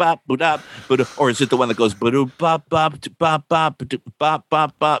 ba-do-bop, ba-do-bop, or is it the one that goes, ba-do-bop, bop, bop, bop, bop,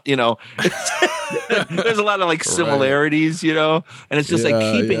 bop, bop, There's a lot of like similarities, and it's just like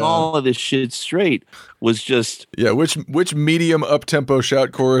keeping all of this shit straight was just which medium up tempo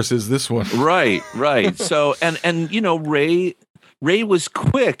shout chorus is this one? Right. So and Ray was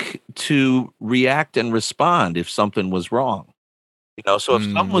quick to react and respond if something was wrong. So if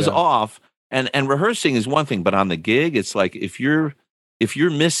something was off, and rehearsing is one thing, but on the gig, it's like if you're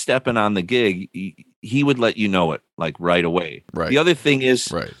misstepping on the gig, he would let you know it like right away. Right. The other thing is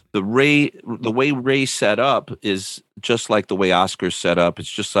the way Ray set up is just like the way Oscar's set up.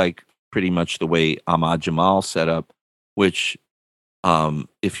 It's just like pretty much the way Ahmad Jamal set up, which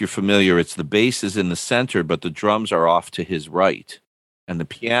if you're familiar, it's the bass is in the center, but the drums are off to his right, and the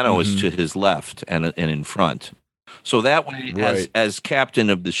piano is to his left and in front. So that way, as captain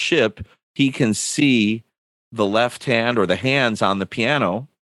of the ship, he can see the left hand or the hands on the piano,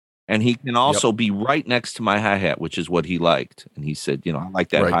 and he can also be right next to my hi-hat, which is what he liked. And he said, I like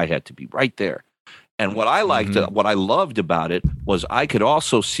that hi-hat to be right there. And what I liked, what I loved about it was I could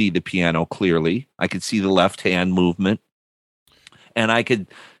also see the piano clearly. I could see the left hand movement, and I could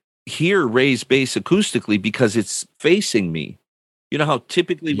hear Ray's bass acoustically because it's facing me. You know how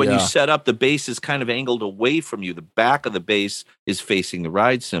typically when you set up, the bass is kind of angled away from you. The back of the bass is facing the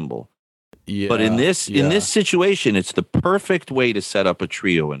ride cymbal. Yeah, but in this situation, it's the perfect way to set up a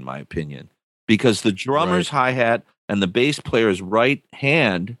trio, in my opinion, because the drummer's hi-hat and the bass player's right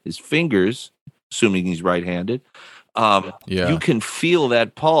hand, his fingers, assuming he's right-handed, you can feel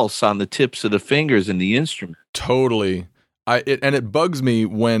that pulse on the tips of the fingers in the instrument. Totally. And it bugs me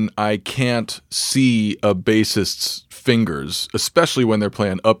when I can't see a bassist's fingers, especially when they're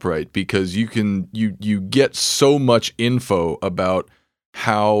playing upright, because you get so much info about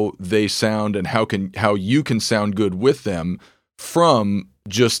how they sound and how you can sound good with them from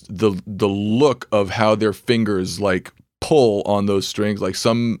just the look of how their fingers like pull on those strings. Like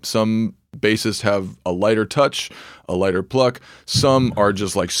some bassists have a lighter touch, a lighter pluck. Some are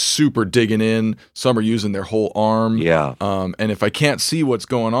just like super digging in. Some are using their whole arm. Yeah. And if I can't see what's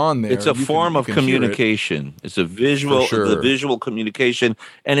going on there, it's a form of communication. It's a visual, the visual communication,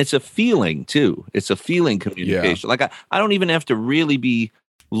 and it's a feeling too. It's a feeling communication. Like I don't even have to really be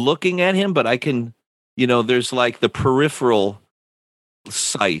looking at him, but I can, there's like the peripheral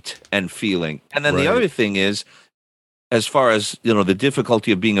sight and feeling. And then the other thing is, as far as the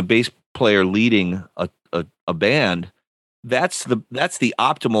difficulty of being a bass player leading a band, that's the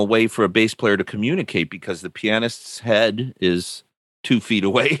optimal way for a bass player to communicate, because the pianist's head is 2 feet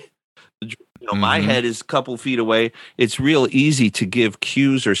away. My head is a couple feet away. It's real easy to give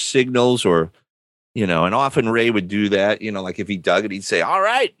cues or signals, or and often Ray would do that. Like if he dug it, he'd say, "All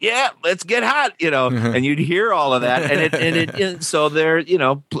right, yeah, let's get hot," and you'd hear all of that, and so they're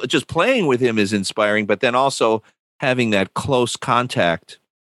just playing with him is inspiring, but then also having that close contact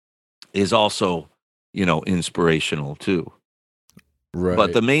is also, inspirational too. Right.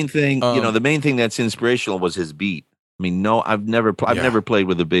 But the main thing, the main thing that's inspirational was his beat. I mean, I've never played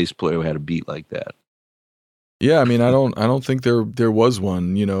with a bass player who had a beat like that. Yeah, I mean, I don't think there was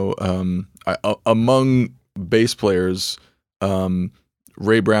one. Among bass players,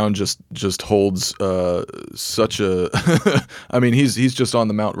 Ray Brown just holds such a. I mean, he's just on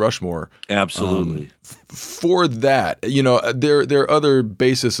the Mount Rushmore. Absolutely. For that, there are other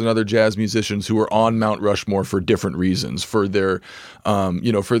bassists and other jazz musicians who are on Mount Rushmore for different reasons, for their,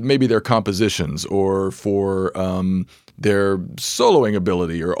 for maybe their compositions or for their soloing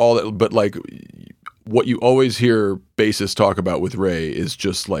ability or all that. But like, what you always hear bassists talk about with Ray is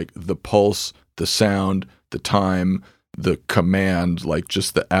just like the pulse, the sound, the time, the command, like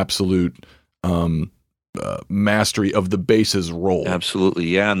just the absolute mastery of the bass's role. Absolutely,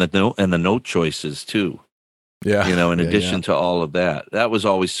 yeah, and the note choices too. Yeah, in addition to all of that, that was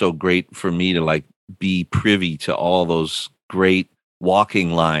always so great for me to like be privy to all those great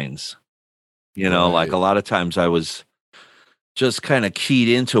walking lines. Like a lot of times I was just kind of keyed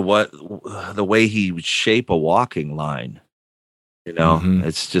into the way he would shape a walking line.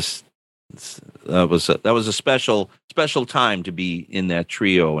 It's just. That was a special time to be in that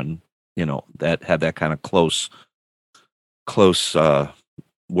trio, and that had that kind of close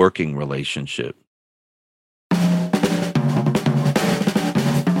working relationship.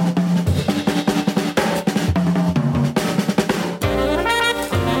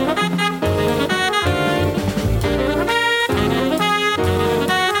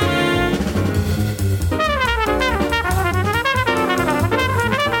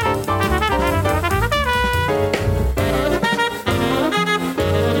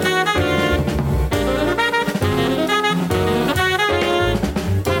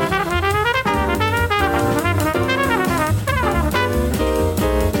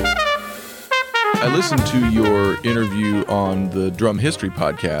 Listened to your interview on the Drum History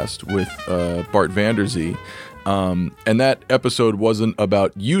podcast with Bart Vanderzee, and that episode wasn't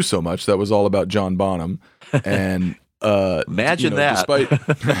about you so much. That was all about John Bonham, and imagine that.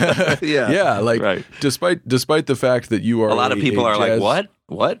 Despite the fact that you are a lot of people are jazz, like,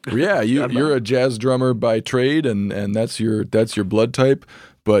 what? Yeah, you're a jazz drummer by trade, and that's your blood type.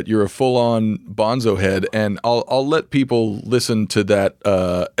 But you're a full-on Bonzo head, and I'll let people listen to that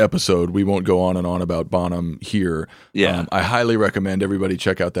episode. We won't go on and on about Bonham here. Yeah, I highly recommend everybody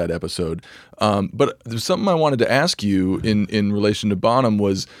check out that episode. But there's something I wanted to ask you in relation to Bonham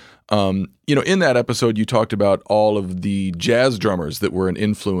was, in that episode you talked about all of the jazz drummers that were an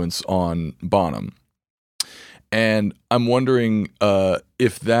influence on Bonham. And I'm wondering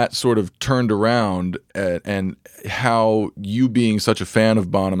if that sort of turned around and how you being such a fan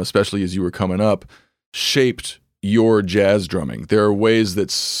of Bonham, especially as you were coming up, shaped your jazz drumming. There are ways that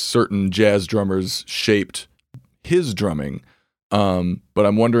certain jazz drummers shaped his drumming, but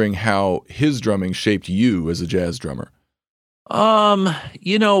I'm wondering how his drumming shaped you as a jazz drummer.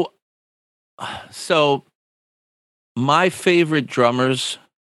 So my favorite drummers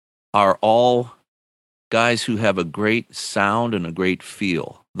are all guys who have a great sound and a great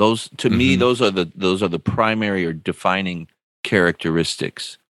feel. Those, to me, those are the primary or defining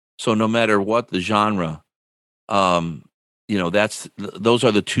characteristics. So no matter what the genre, those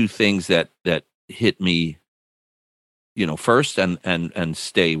are the two things that hit me, first and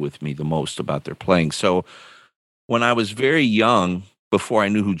stay with me the most about their playing. So when I was very young, before I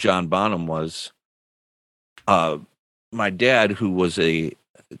knew who John Bonham was, my dad, who was a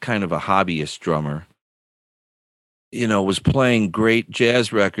kind of a hobbyist drummer, was playing great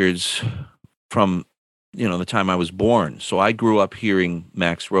jazz records from, the time I was born. So I grew up hearing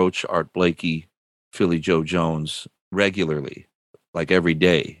Max Roach, Art Blakey, Philly Joe Jones regularly, like every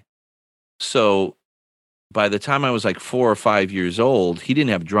day. So by the time I was like 4 or 5 years old, he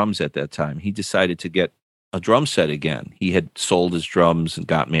didn't have drums at that time. He decided to get a drum set again. He had sold his drums and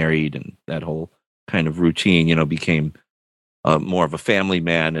got married, and that whole kind of routine, became more of a family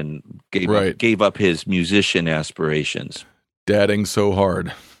man, and gave up his musician aspirations. Dadding so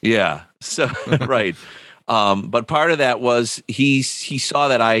hard. Yeah. So right. But part of that was he saw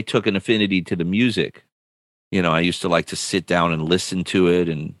that I took an affinity to the music. I used to like to sit down and listen to it,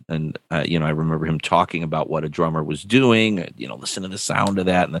 and I remember him talking about what a drummer was doing. Listen to the sound of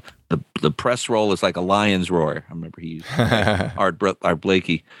that, and the press roll is like a lion's roar. I remember he used Art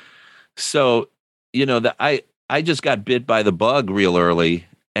Blakey. So that I just got bit by the bug real early,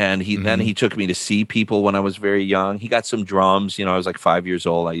 and then he took me to see people when I was very young. He got some drums. I was like 5 years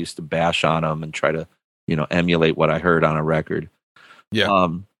old. I used to bash on them and try to emulate what I heard on a record. Yeah.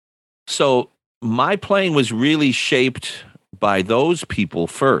 So my playing was really shaped by those people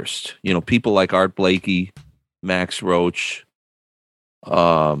first. People like Art Blakey, Max Roach,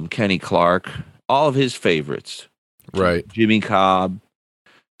 Kenny Clark, all of his favorites. Right. Jimmy Cobb.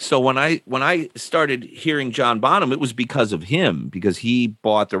 So when I started hearing John Bonham, it was because of him, because he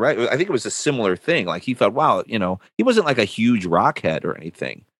bought the record. I think it was a similar thing. Like he thought, wow, he wasn't like a huge rock head or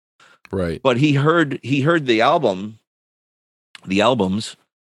anything. Right. But he heard the albums,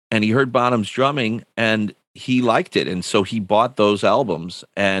 and he heard Bonham's drumming, and he liked it, and so he bought those albums.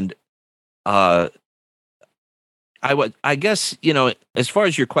 And I guess as far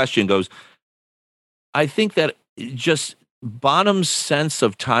as your question goes, I think that just Bonham's sense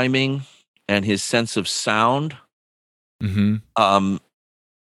of timing and his sense of sound,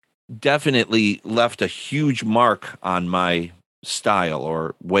 definitely left a huge mark on my style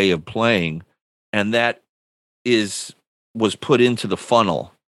or way of playing, and that was put into the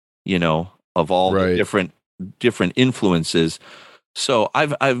funnel, of all the different influences. So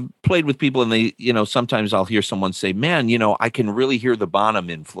I've played with people, and they, sometimes I'll hear someone say, "Man, I can really hear the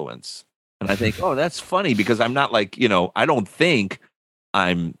Bonham influence." And I think, oh, that's funny, because I'm not like, I don't think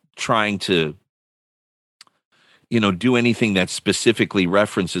I'm trying to, do anything that specifically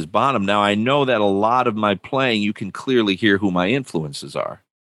references Bonham. Now, I know that a lot of my playing, you can clearly hear who my influences are.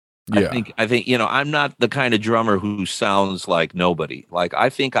 Yeah. I think, I'm not the kind of drummer who sounds like nobody. Like, I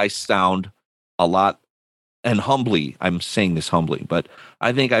think I sound a lot, and humbly, I'm saying this humbly, but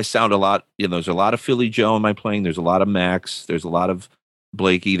I think I sound a lot, there's a lot of Philly Joe in my playing. There's a lot of Max. There's a lot of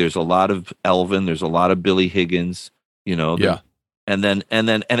Blakey, there's a lot of Elvin, there's a lot of Billy Higgins, yeah, and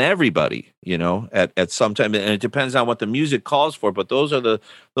everybody, at some time, and it depends on what the music calls for, but those are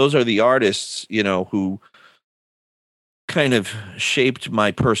the artists, who kind of shaped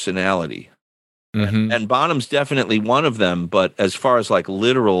my personality. And Bonham's definitely one of them, but as far as like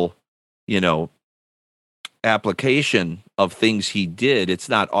literal, application of things he did, it's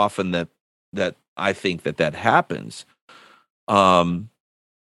not often that I think that happens.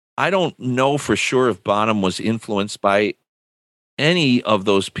 I don't know for sure if Bonham was influenced by any of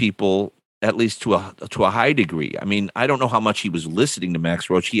those people, at least to a high degree. I mean, I don't know how much he was listening to Max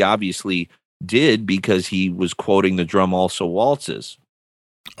Roach. He obviously did, because he was quoting the Drum Also Waltzes.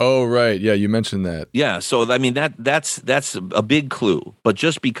 Oh, right. Yeah, you mentioned that. Yeah, so I mean that's a big clue. But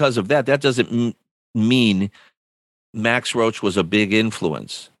just because of that doesn't mean Max Roach was a big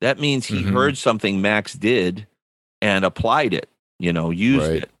influence. That means he heard something Max did and applied it,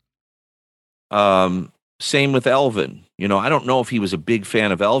 used it. Same with Elvin. I don't know if he was a big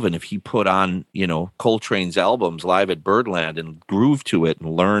fan of Elvin, if he put on, Coltrane's albums live at Birdland and grooved to it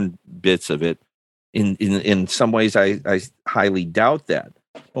and learned bits of it. In some ways, I highly doubt that.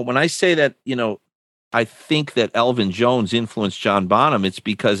 But when I say that, I think that Elvin Jones influenced John Bonham, it's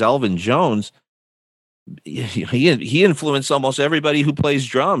because Elvin Jones, he influenced almost everybody who plays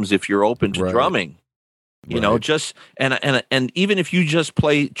drums, if you're open to drumming. Just and even if you just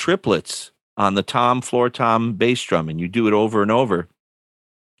play triplets on the floor tom bass drum, and you do it over and over,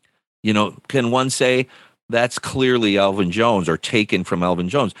 can one say that's clearly Elvin Jones or taken from Elvin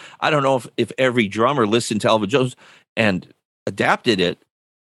Jones? I don't know if every drummer listened to Elvin Jones and adapted it,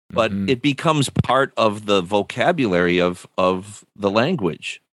 but it becomes part of the vocabulary of the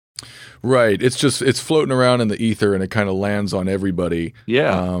language. Right. It's floating around in the ether, and it kind of lands on everybody.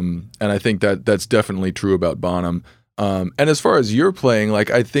 Yeah. And I think that's definitely true about Bonham. And as far as you're playing, like,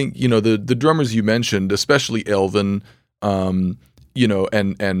 I think, the drummers you mentioned, especially Elvin, and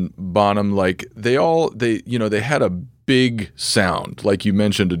Bonham, like, they had a big sound. Like you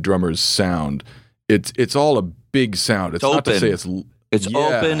mentioned, a drummer's sound. It's all a big sound. It's not to say it's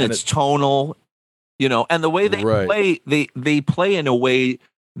open, it's tonal, and the way they play, they play in a way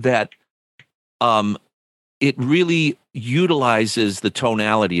that it really utilizes the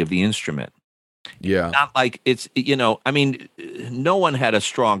tonality of the instrument. Yeah. Not like it's, I mean, no one had a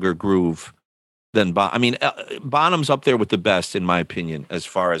stronger groove than Bonham. I mean, Bonham's up there with the best, in my opinion, as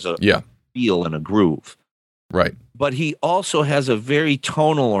far as a feel and a groove. Right. But he also has a very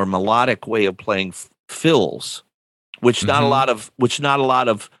tonal or melodic way of playing fills, which not a lot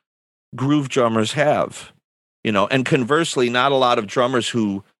of groove drummers have, and conversely, not a lot of drummers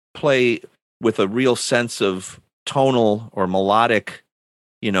who play with a real sense of tonal or melodic,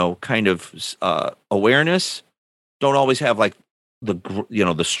 kind of awareness, don't always have like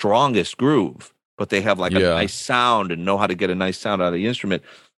the strongest groove, but they have like a nice sound and know how to get a nice sound out of the instrument.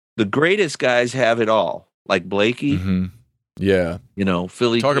 The greatest guys have it all, like Blakey. Mm-hmm. Yeah.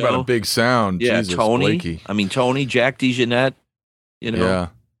 Philly Talk Joe. about a big sound. Yeah, Jesus, Tony. Blakey. I mean, Tony, Jack DeJohnette, Yeah.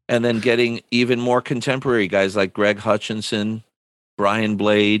 And then getting even more contemporary guys like Greg Hutchinson, Brian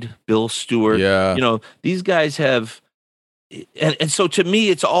Blade, Bill Stewart. Yeah. These guys have, and so to me,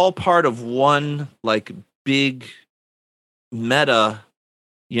 it's all part of one like big meta,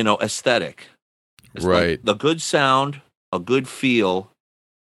 aesthetic. It's right. Like the good sound, a good feel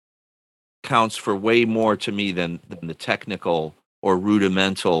counts for way more to me than the technical or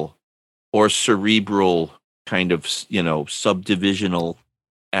rudimental or cerebral kind of, subdivisional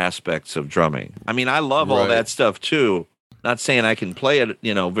aspects of drumming. I mean, I love all that stuff too. Not saying I can play it,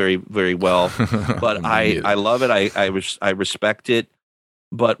 very, very well, but I love it. I respect it.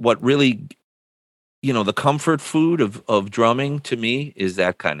 But what really, the comfort food of drumming to me is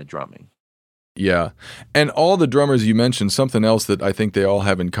that kind of drumming. Yeah. And all the drummers you mentioned, something else that I think they all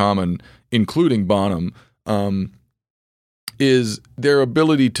have in common, including Bonham, is their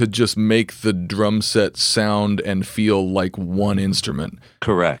ability to just make the drum set sound and feel like one instrument.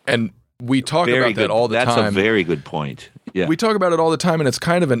 Correct. And we talk about that all the time. That's a very good point. Yeah. We talk about it all the time, and it's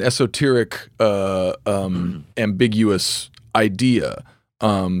kind of an esoteric, ambiguous idea.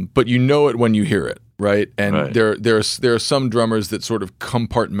 But you know it when you hear it, right? And there are some drummers that sort of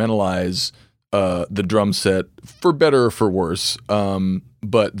compartmentalize the drum set for better or for worse.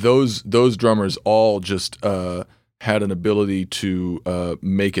 But those drummers all just had an ability to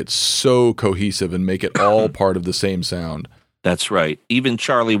make it so cohesive and make it all part of the same sound. That's right. Even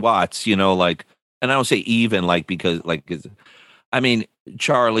Charlie Watts, and I don't say even because I mean,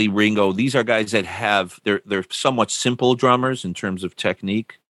 Charlie, Ringo, these are guys that they're somewhat simple drummers in terms of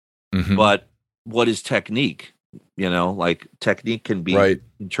technique. Mm-hmm. But what is technique? Technique can be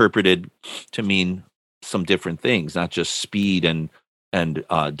interpreted to mean some different things, not just speed and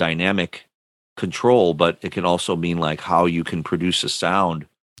dynamic control, but it can also mean like how you can produce a sound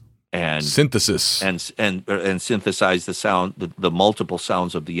and synthesis and synthesize the sound, the multiple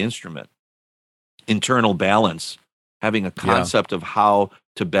sounds of the instrument. Internal balance, having a concept of how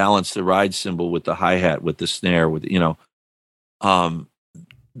to balance the ride cymbal with the hi-hat, with the snare, with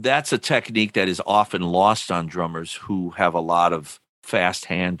that's a technique that is often lost on drummers who have a lot of fast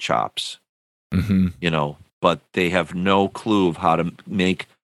hand chops. Mm-hmm. But they have no clue of how to make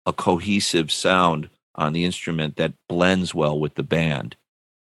a cohesive sound on the instrument that blends well with the band.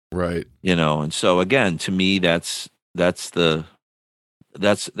 Right. And so again, to me, that's what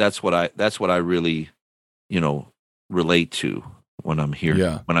I really, relate to when I'm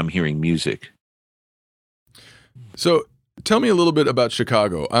hearing music. So tell me a little bit about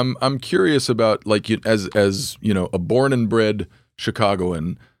Chicago. I'm curious about, like, as a born and bred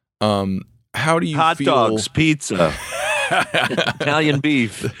Chicagoan, how do you hot feel? Dogs, pizza, Italian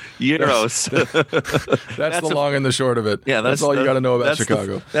beef, gyros. That's the long and the short of it. Yeah, that's all you got to know about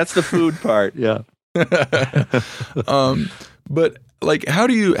Chicago. That's the food part. Yeah. But like, how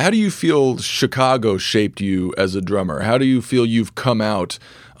do you feel Chicago shaped you as a drummer? How do you feel you've come out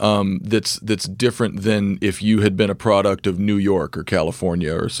that's different than if you had been a product of New York or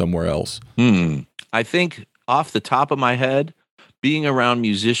California or somewhere else? I think off the top of my head, being around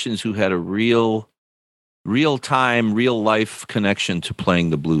musicians who had a real time, real life connection to playing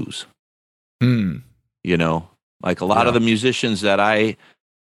the blues. Like a lot of the musicians that I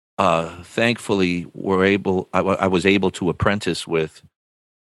thankfully I was able to apprentice with,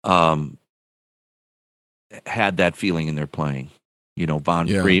 had that feeling in their playing.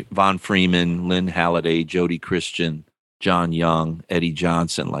 Von Freeman, Lynn Halliday, Jody Christian, John Young, Eddie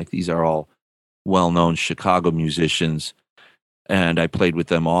Johnson. Like, these are all well-known Chicago musicians. And I played with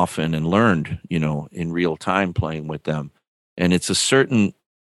them often and learned, in real time playing with them. And it's a certain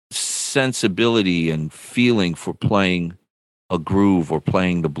sensibility and feeling for playing a groove or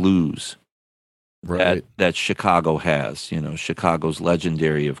playing the blues that Chicago has. Chicago's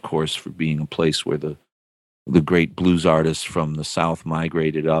legendary, of course, for being a place where the great blues artists from the South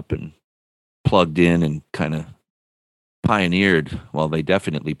migrated up and plugged in and kind of they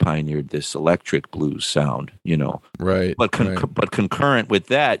definitely pioneered this electric blues sound, Right. But right. but concurrent with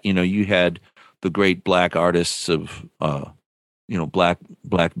that, you had the great black artists of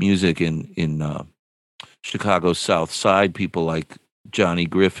black music in Chicago's South Side, people like Johnny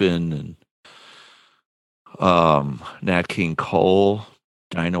Griffin and Nat King Cole,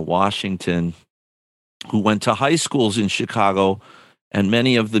 Dinah Washington, who went to high schools in Chicago, and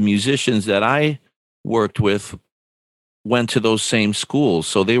many of the musicians that I worked with went to those same schools,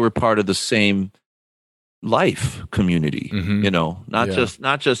 so they were part of the same life community. Mm-hmm.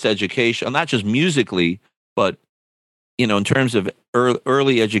 Not just education, not just musically, but in terms of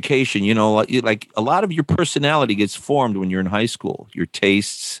early education. Like a lot of your personality gets formed when you're in high school. Your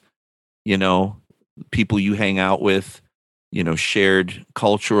tastes, people you hang out with, shared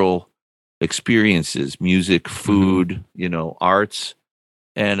cultural experiences, music, food, arts,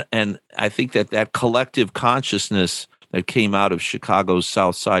 and I think that collective consciousness that came out of Chicago's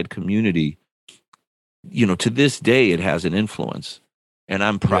South Side community, to this day, it has an influence, and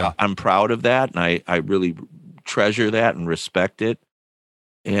I'm proud. Yeah. I'm proud of that, and I really treasure that and respect it.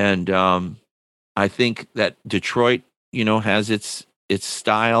 And I think that Detroit, has its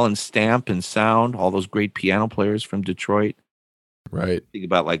style and stamp and sound. All those great piano players from Detroit. Right. Think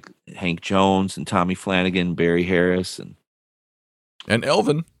about like Hank Jones and Tommy Flanagan, Barry Harris, and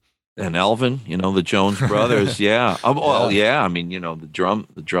Elvin. The Jones brothers. Yeah. Well, yeah. I mean, the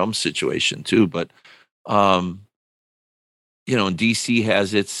drum situation too. But, and DC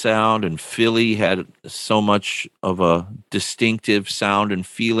has its sound, and Philly had so much of a distinctive sound and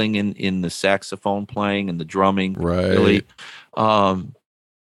feeling in the saxophone playing and the drumming. Right. Philly.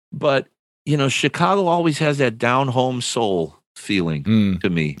 But, Chicago always has that down home soul feeling to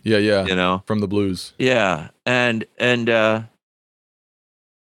me. Yeah. From the blues. Yeah. And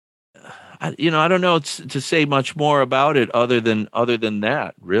I don't know to say much more about it other than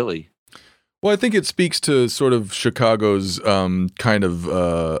that, really. Well, I think it speaks to sort of Chicago's kind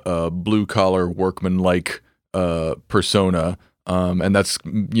of blue collar workman-like persona, and that's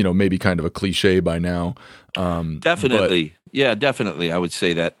maybe kind of a cliche by now. Definitely, definitely. I would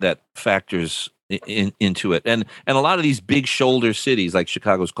say that factors into it, and a lot of these big shoulder cities, like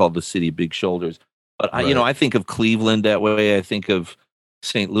Chicago's called the city of big shoulders. But Right. I think of Cleveland that way. I think of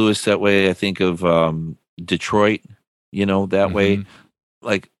St. Louis that way. I think of Detroit, that way.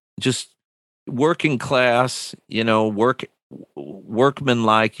 Like just working class,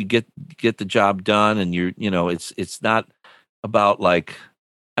 workman-like. You get the job done, and it's not about like.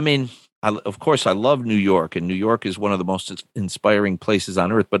 I mean, of course, I love New York, and New York is one of the most inspiring places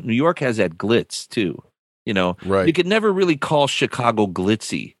on earth. But New York has that glitz too. Right. You could never really call Chicago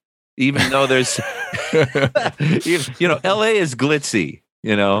glitzy, even though there's, LA is glitzy.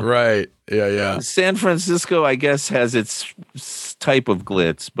 Right. Yeah. San Francisco, I guess, has its type of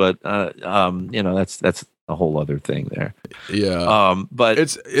glitz, but that's a whole other thing there. Yeah. But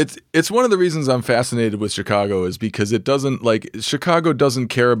it's one of the reasons I'm fascinated with Chicago is because Chicago doesn't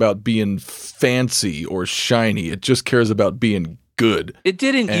care about being fancy or shiny. It just cares about being good. It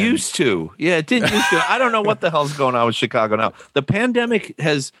didn't used to. Yeah, it didn't used to. I don't know what the hell's going on with Chicago now. The pandemic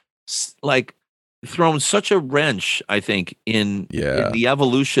has thrown such a wrench, I think, in the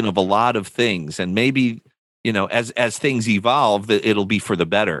evolution of a lot of things, and maybe as things evolve, that it'll be for the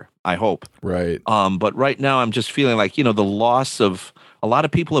better. I hope. Right. But right now, I'm just feeling like the loss of a lot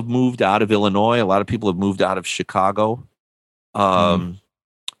of people have moved out of Illinois. A lot of people have moved out of Chicago.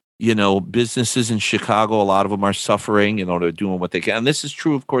 Businesses in Chicago, a lot of them are suffering. They're doing what they can, and this is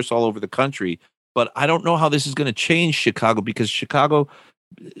true, of course, all over the country. But I don't know how this is going to change Chicago, because Chicago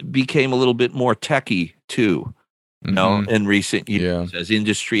became a little bit more techie too, in recent years, as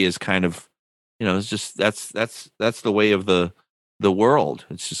industry is kind of, it's just that's the way of the world.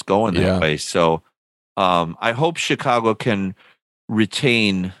 It's just going that way. So I hope Chicago can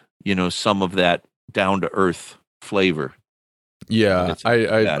retain, some of that down to earth flavor. Yeah, I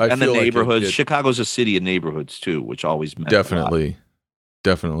and feel the neighborhoods. Like Chicago's a city of neighborhoods too, which always meant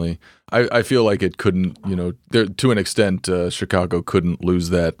Definitely. I feel like it couldn't, to an extent, Chicago couldn't lose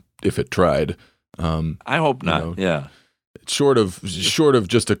that if it tried. I hope not. Short of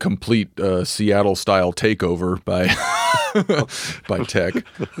just a complete Seattle style takeover by tech.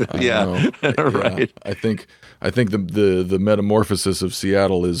 Right. I think the metamorphosis of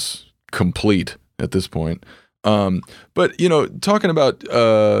Seattle is complete at this point. But talking about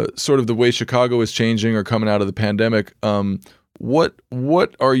sort of the way Chicago is changing or coming out of the pandemic,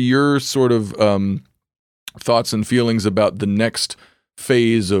 what are your sort of thoughts and feelings about the next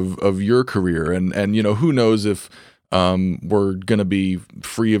phase of your career? And who knows if we're going to be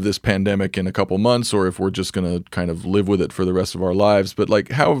free of this pandemic in a couple months, or if we're just going to kind of live with it for the rest of our lives. But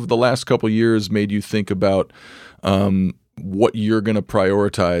like, how have the last couple years made you think about what you're going to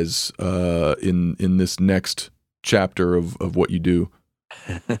prioritize in this next chapter of what you do?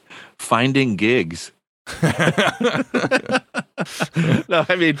 Finding gigs. No,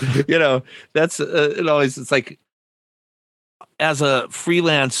 I mean, that's it's like, as a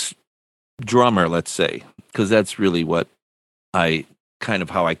freelance drummer, let's say, because that's really what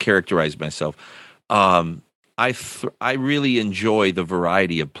how I characterize myself. I really enjoy the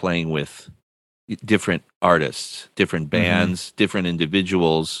variety of playing with different artists, different bands, different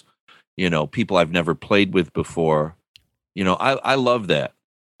individuals, people I've never played with before. I love that.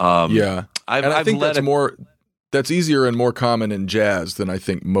 I think that's easier and more common in jazz than I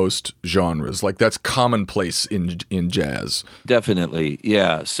think most genres. Like, that's commonplace in jazz. Definitely.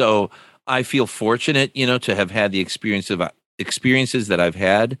 Yeah. So I feel fortunate, to have had the experiences that I've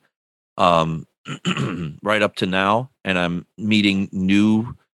had right up to now. And I'm meeting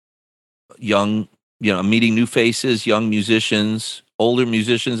new faces, young musicians, older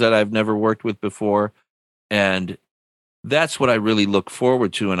musicians that I've never worked with before. And that's what I really look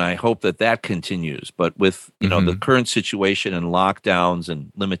forward to, and I hope that continues. But with the current situation and lockdowns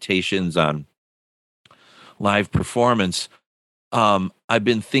and limitations on live performance, I've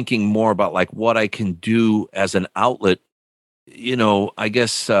been thinking more about like what I can do as an outlet, I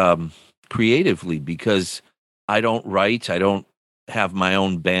guess creatively, because I don't write, I don't have my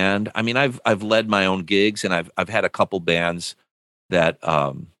own band. I mean, I've led my own gigs, and I've had a couple bands that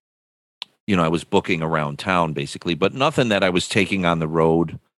I was booking around town, basically, but nothing that I was taking on the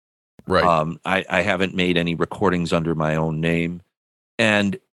road. Right. I haven't made any recordings under my own name.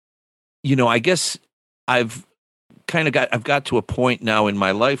 And, I guess I've got to a point now in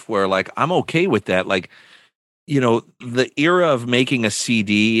my life where, like, I'm okay with that. Like, the era of making a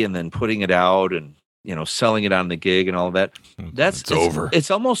CD and then putting it out and, selling it on the gig and all that, it's over.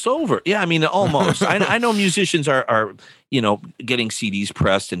 It's almost over. Yeah. I mean, almost. I know musicians are getting CDs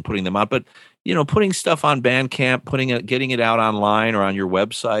pressed and putting them out, but, putting stuff on Bandcamp, getting it out online or on your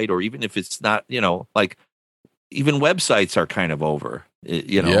website, or even if it's not, like, even websites are kind of over,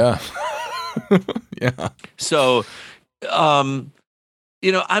 Yeah. Yeah. So, I'm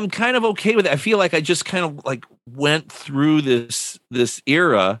kind of okay with it. I feel like I just kind of like went through this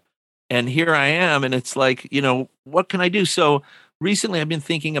era, and here I am, and it's like, what can I do? So recently I've been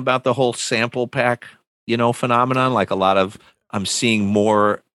thinking about the whole sample pack, phenomenon. Like, I'm seeing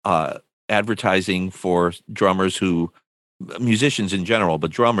more advertising for musicians in general,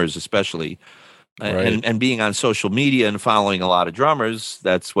 but drummers especially. Right. And being on social media and following a lot of drummers,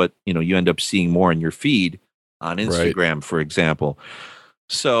 that's what, you end up seeing more in your feed on Instagram, right, for example.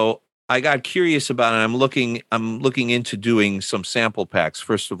 So I got curious about it. I'm looking into doing some sample packs.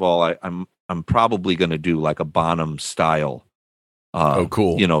 First of all, I'm probably going to do like a Bonham style,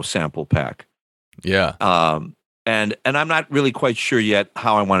 cool, sample pack. Yeah. And I'm not really quite sure yet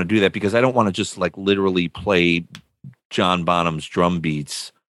how I want to do that, because I don't want to just like literally play John Bonham's drum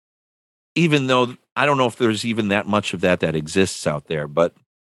beats, even though I don't know if there's even that much of that exists out there. But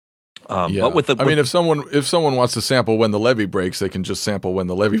if someone wants to sample When the Levee Breaks, they can just sample When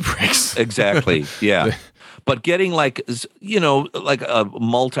the Levee Breaks. Exactly. Yeah. But getting like a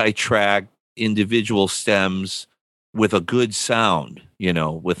multi-track individual stems with a good sound,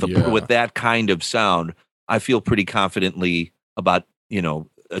 with that kind of sound, I feel pretty confidently about,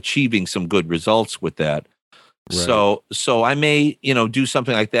 achieving some good results with that. Right. So I may, do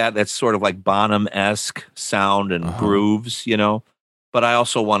something like that. That's sort of like Bonham-esque sound and grooves, but I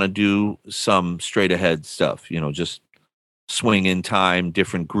also want to do some straight ahead stuff, just swing in time,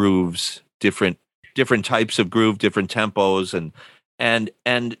 different grooves, different types of groove, different tempos. And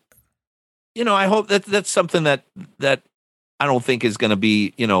I hope that's something that I don't think is going to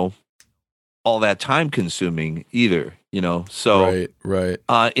be, all that time consuming either, So right.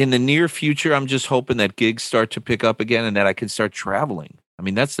 In the near future, I'm just hoping that gigs start to pick up again and that I can start traveling. I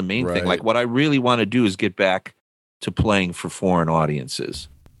mean, that's the main thing. Like, what I really want to do is get back to playing for foreign audiences.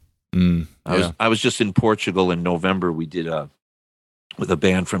 I was just in Portugal in November. We did with a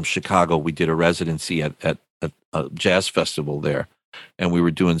band from Chicago. We did a residency at a jazz festival there, and we were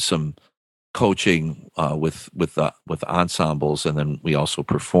doing some coaching with ensembles, and then we also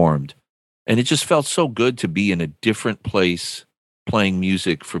performed. And it just felt so good to be in a different place playing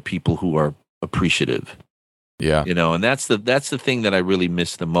music for people who are appreciative. Yeah. And that's the thing that I really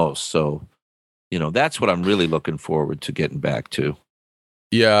miss the most. So, that's what I'm really looking forward to getting back to.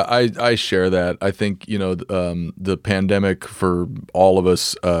 Yeah, I share that. I think, the pandemic for all of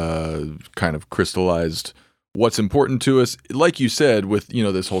us kind of crystallized what's important to us. Like you said, with, you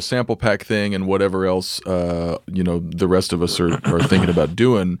know, this whole sample pack thing and whatever else, you know, the rest of us are thinking about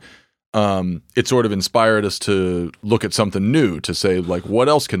doing, it sort of inspired us to look at something new, to say, like, what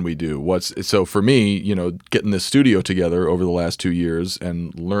else can we do? So for me, you know, getting this studio together over the last 2 years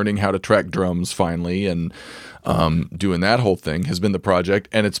and learning how to track drums finally, and doing that whole thing has been the project,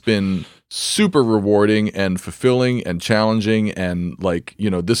 and it's been super rewarding and fulfilling and challenging, and, like, you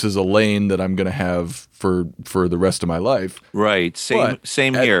know, this is a lane that I'm going to have for the rest of my life. Right.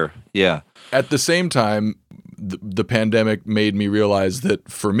 Same here. Yeah. At the same time, the pandemic made me realize that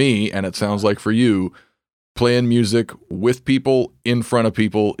for me, and it sounds like for you, playing music with people, in front of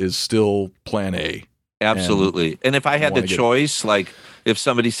people, is still plan A. Absolutely. And if I had the choice, like if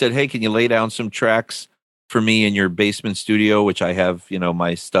somebody said, hey, can you lay down some tracks for me in your basement studio, which I have, you know,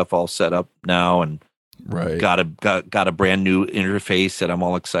 my stuff all set up now, and got a brand new interface that I'm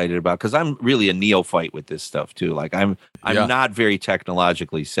all excited about, because I'm really a neophyte with this stuff too. Like I'm not very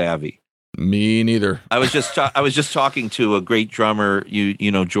technologically savvy. Me neither. I was just talking to a great drummer,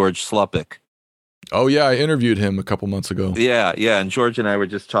 you know, George Slupik. Oh yeah, I interviewed him a couple months ago. Yeah, and George and I were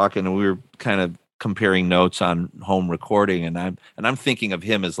just talking, and we were kind of comparing notes on home recording, and I'm thinking of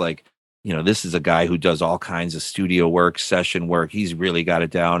him as, like, you know, this is a guy who does all kinds of studio work, session work. He's really got it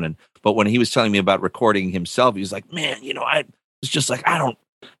down. But when he was telling me about recording himself, he was like, man, you know, I was just like,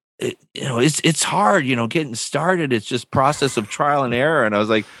 it's hard, you know, getting started. It's just process of trial and error. And I was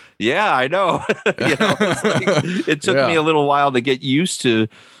like, yeah, I know. You know, it's like, it took me a little while to get used to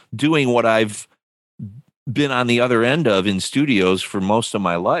doing what I've been on the other end of in studios for most of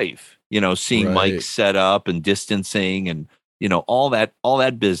my life, you know, seeing mics set up and distancing and, you know, all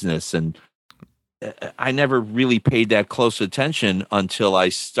that business. And I never really paid that close attention until I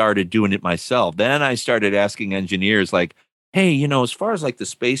started doing it myself. Then I started asking engineers, like, hey, you know, as far as like the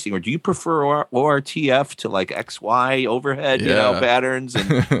spacing, or do you prefer ORTF to like XY overhead, you know, patterns,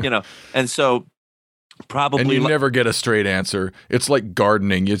 and, you know, and so probably, and you never get a straight answer. It's like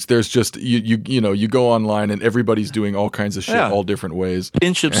gardening. There's just you know, you go online and everybody's doing all kinds of shit all different ways.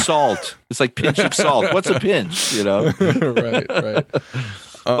 Pinch of salt. It's like pinch of salt. What's a pinch? You know, right.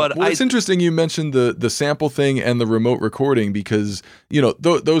 But it's interesting you mentioned the sample thing and the remote recording, because, you know,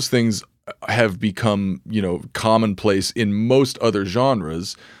 those things have become, you know, commonplace in most other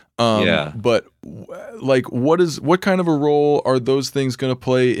genres. But like, what kind of a role are those things going to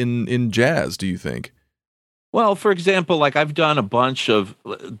play in jazz, do you think? Well, for example, like I've done a bunch of,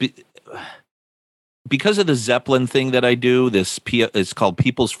 because of the Zeppelin thing that I do, it's called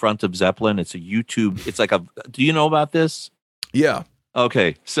People's Front of Zeppelin. It's a YouTube. It's like do you know about this? Yeah.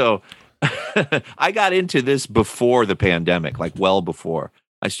 Okay. So I got into this before the pandemic, like well before.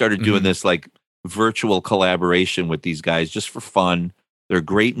 I started doing this like virtual collaboration with these guys just for fun. They're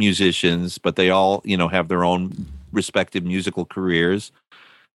great musicians, but they all, you know, have their own respective musical careers.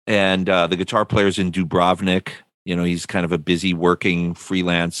 And the guitar player's in Dubrovnik. You know, he's kind of a busy working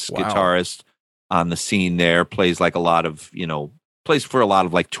freelance guitarist on the scene there. Plays like a lot of, you know, plays for a lot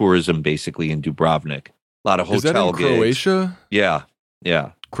of like tourism basically in Dubrovnik. A lot of hotel gigs. Is that in Croatia?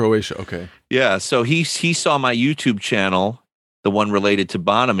 Yeah. Croatia, okay. Yeah, so he saw my YouTube channel, the one related to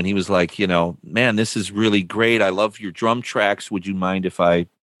Bonham, and he was like, you know, man, this is really great. I love your drum tracks. Would you mind if I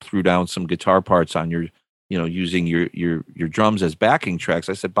threw down some guitar parts on your, you know, using your drums as backing tracks?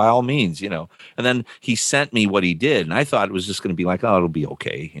 I said, by all means, you know. And then he sent me what he did, and I thought it was just going to be like, oh, it'll be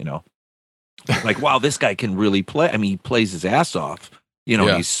okay, you know. Like, wow, this guy can really play. I mean, he plays his ass off. You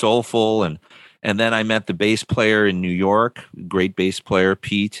know, he's soulful. And then I met the bass player in New York, great bass player,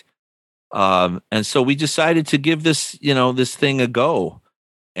 Pete. And so we decided to give this, you know, this thing a go.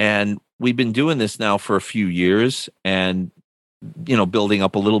 And we've been doing this now for a few years, and, you know, building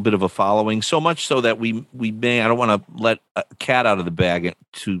up a little bit of a following, so much so that we may, I don't want to let a cat out of the bag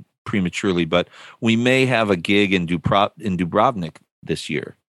too prematurely, but we may have a gig in Dubrovnik this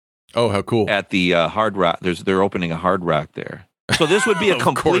year. Oh, how cool. At the Hard Rock. They're opening a Hard Rock there. So this would be a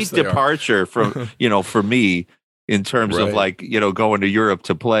complete departure from, you know, for me, in terms of like, you know, going to Europe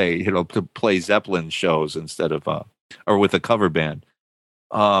to play Zeppelin shows instead of, or with a cover band.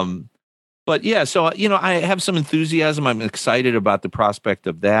 But yeah, so, you know, I have some enthusiasm. I'm excited about the prospect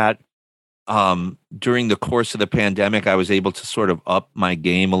of that. During the course of the pandemic, I was able to sort of up my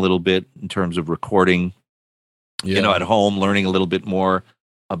game a little bit in terms of recording, you know, at home, learning a little bit more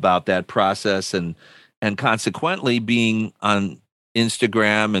about that process, and consequently being on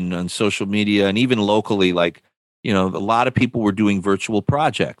Instagram and on social media, and even locally, like, you know, a lot of people were doing virtual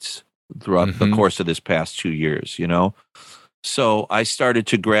projects throughout the course of this past 2 years, you know? So I started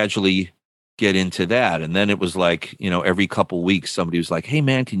to gradually get into that. And then it was like, every couple weeks somebody was like, hey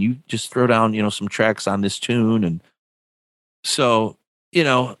man, can you just throw down, some tracks on this tune? And so,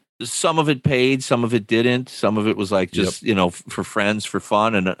 some of it paid, some of it didn't. Some of it was like just, for friends, for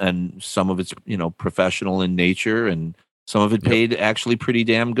fun. And some of it's, professional in nature. And some of it paid actually pretty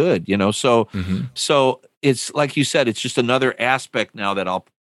damn good, So, so it's like you said, it's just another aspect now that I'll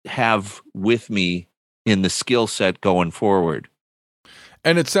have with me in the skill set going forward.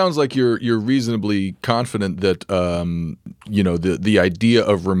 And it sounds like you're reasonably confident that the idea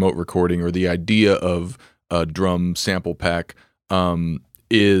of remote recording or the idea of a drum sample pack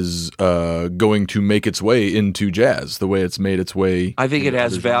is going to make its way into jazz the way it's made its way. I think it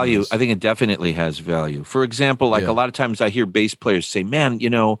has value. Genres. I think it definitely has value. For example, like a lot of times I hear bass players say, "Man,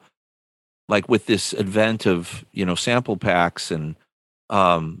 like with this advent of sample packs and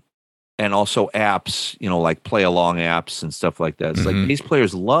also apps, like play along apps and stuff like that. It's like bass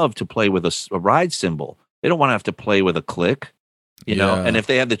players love to play with a ride cymbal. They don't want to have to play with a click, know. And if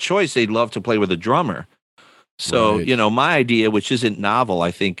they had the choice, they'd love to play with a drummer. So, my idea, which isn't novel,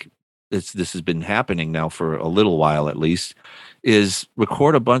 I think this has been happening now for a little while at least, is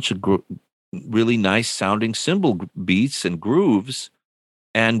record a bunch of really nice sounding cymbal beats and grooves.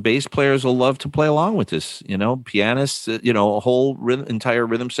 And bass players will love to play along with this, pianists, a whole entire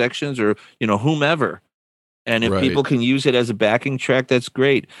rhythm sections or, whomever. And if people can use it as a backing track, that's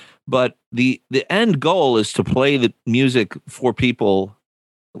great. But the end goal is to play the music for people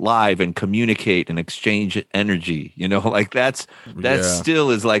live and communicate and exchange energy, like that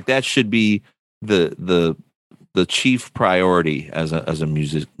still is like, that should be the chief priority as a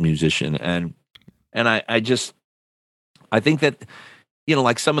musician. And I think that,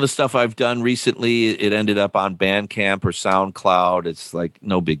 like some of the stuff I've done recently, it ended up on Bandcamp or SoundCloud. It's like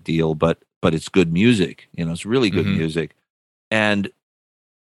no big deal, but it's good music. It's really good music. And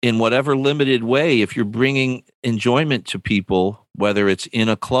in whatever limited way, if you're bringing enjoyment to people, whether it's in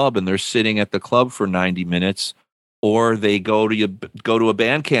a club and they're sitting at the club for 90 minutes, or they go to a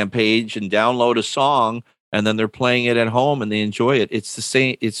Bandcamp page and download a song and then they're playing it at home and they enjoy it. It's the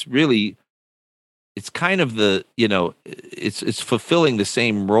same. It's really, it's kind of the, it's fulfilling the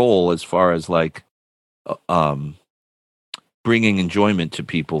same role as far as like bringing enjoyment to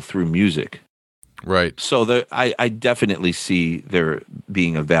people through music. Right. So I definitely see there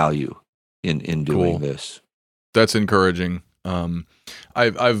being a value in doing this. That's encouraging. I've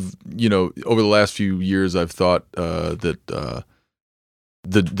over the last few years I've thought that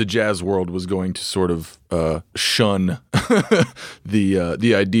the jazz world was going to sort of shun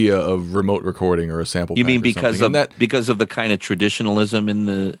the idea of remote recording or a sample. You mean because of the kind of traditionalism in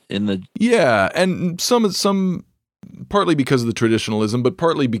the and some partly because of the traditionalism, but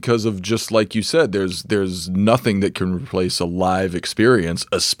partly because of, just like you said, there's nothing that can replace a live experience,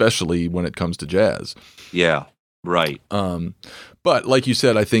 especially when it comes to jazz. Yeah, right. But like you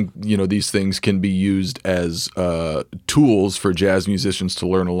said, I think these things can be used as tools for jazz musicians to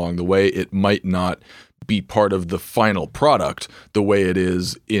learn along the way. It might not be part of the final product the way it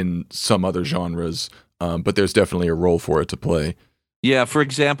is in some other genres, but there's definitely a role for it to play. Yeah, for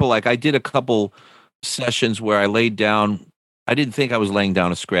example, like I did a couple sessions where I laid down. I didn't think I was laying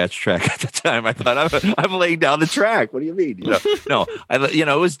down a scratch track at the time. I thought I'm laying down the track. What do you mean? No,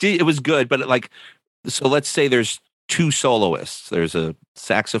 it was good, but so let's say there's two soloists. There's a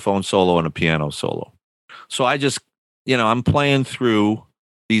saxophone solo and a piano solo. So I just, I'm playing through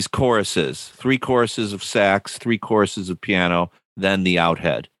these choruses, 3 choruses of sax, 3 choruses of piano, then the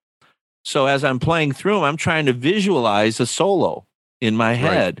outhead. So as I'm playing through them, I'm trying to visualize a solo in my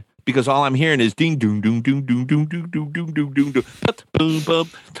head. Right. Because all I'm hearing is ding doom doom doom doom doom doom doom doom doom doom doom,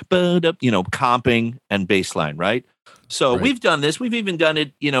 comping and bass line, right? So we've done this. We've even done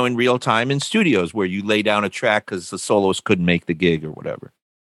it, in real time in studios where you lay down a track because the soloist couldn't make the gig or whatever.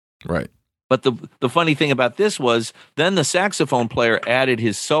 Right. But the funny thing about this was then the saxophone player added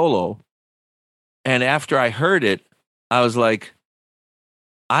his solo, and after I heard it, I was like,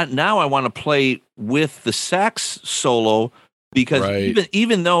 now I want to play with the sax solo. Because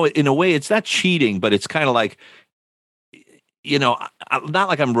even though in a way it's not cheating, but it's kind of like, not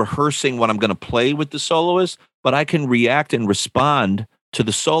like I'm rehearsing what I'm going to play with the soloist, but I can react and respond to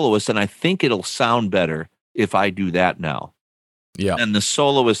the soloist, and I think it'll sound better if I do that now. Yeah. And the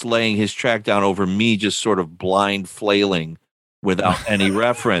soloist laying his track down over me just sort of blind flailing without any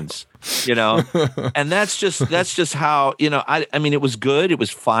reference, and that's just how, I mean, it was good. It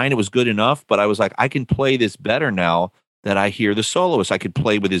was fine. It was good enough, but I was like, I can play this better now that I hear the soloist. I could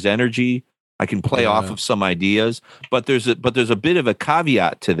play with his energy. I can play off of some ideas, but there's a bit of a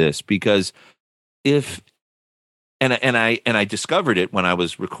caveat to this because I discovered it when I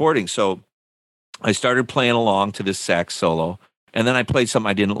was recording. So I started playing along to this sax solo, and then I played something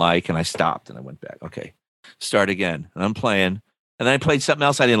I didn't like, and I stopped, and I went back. Okay, start again. And I'm playing, and then I played something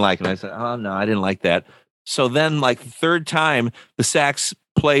else I didn't like, and I said, oh, no, I didn't like that. So then, like, the third time, the sax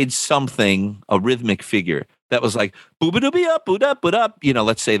played something, a rhythmic figure, that was like, boo-ba-doo-be-up, boot-up, boot-up. You know,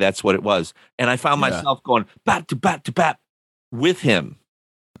 let's say that's what it was. And I found myself going, bat-to-bat-to-bat with him,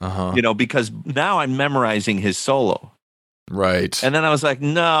 you know, because now I'm memorizing his solo. Right. And then I was like,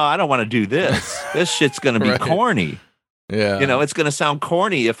 no, I don't want to do this. This shit's going to be corny. Yeah. You know, it's going to sound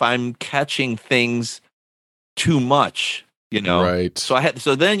corny if I'm catching things too much, you know? Right.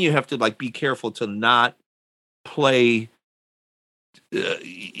 So then you have to like be careful to not play,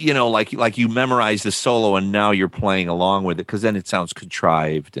 you know, like you memorize the solo and now you're playing along with it, because then it sounds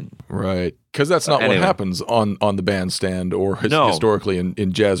contrived. And right. Because that's not what happens on the bandstand or historically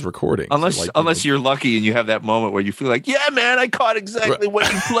in jazz recordings. Unless you're lucky and you have that moment where you feel like, yeah, man, I caught exactly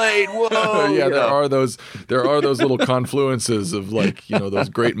what you played. Whoa. Yeah, there are those little confluences of like, you know, those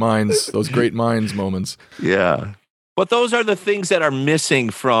great minds moments. Yeah. But those are the things that are missing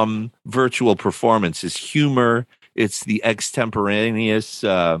from virtual performance: is humor. It's the extemporaneous,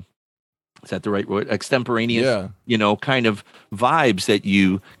 is that the right word? Extemporaneous, you know, kind of vibes that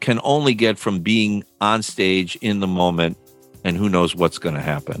you can only get from being on stage in the moment, and who knows what's going to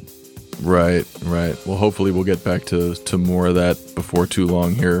happen. Right. Well, hopefully we'll get back to more of that before too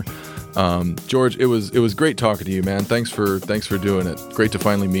long here. George, it was great talking to you, man. Thanks for doing it. Great to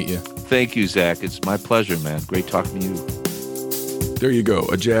finally meet you. Thank you, Zach. It's my pleasure, man. Great talking to you. There you go,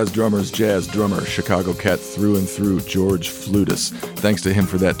 a jazz drummer's jazz drummer, Chicago cat through and through, George Fludas. Thanks to him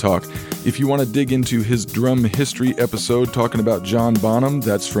for that talk. If you want to dig into his drum history episode talking about John Bonham,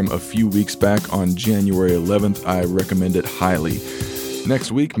 that's from a few weeks back on January 11th. I recommend it highly.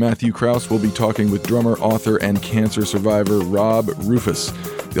 Next week, Matthew Krause will be talking with drummer, author, and cancer survivor Rob Rufus.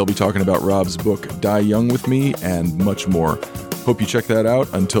 They'll be talking about Rob's book, Die Young With Me, and much more. Hope you check that out.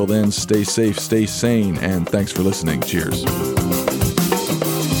 Until then, stay safe, stay sane, and thanks for listening. Cheers.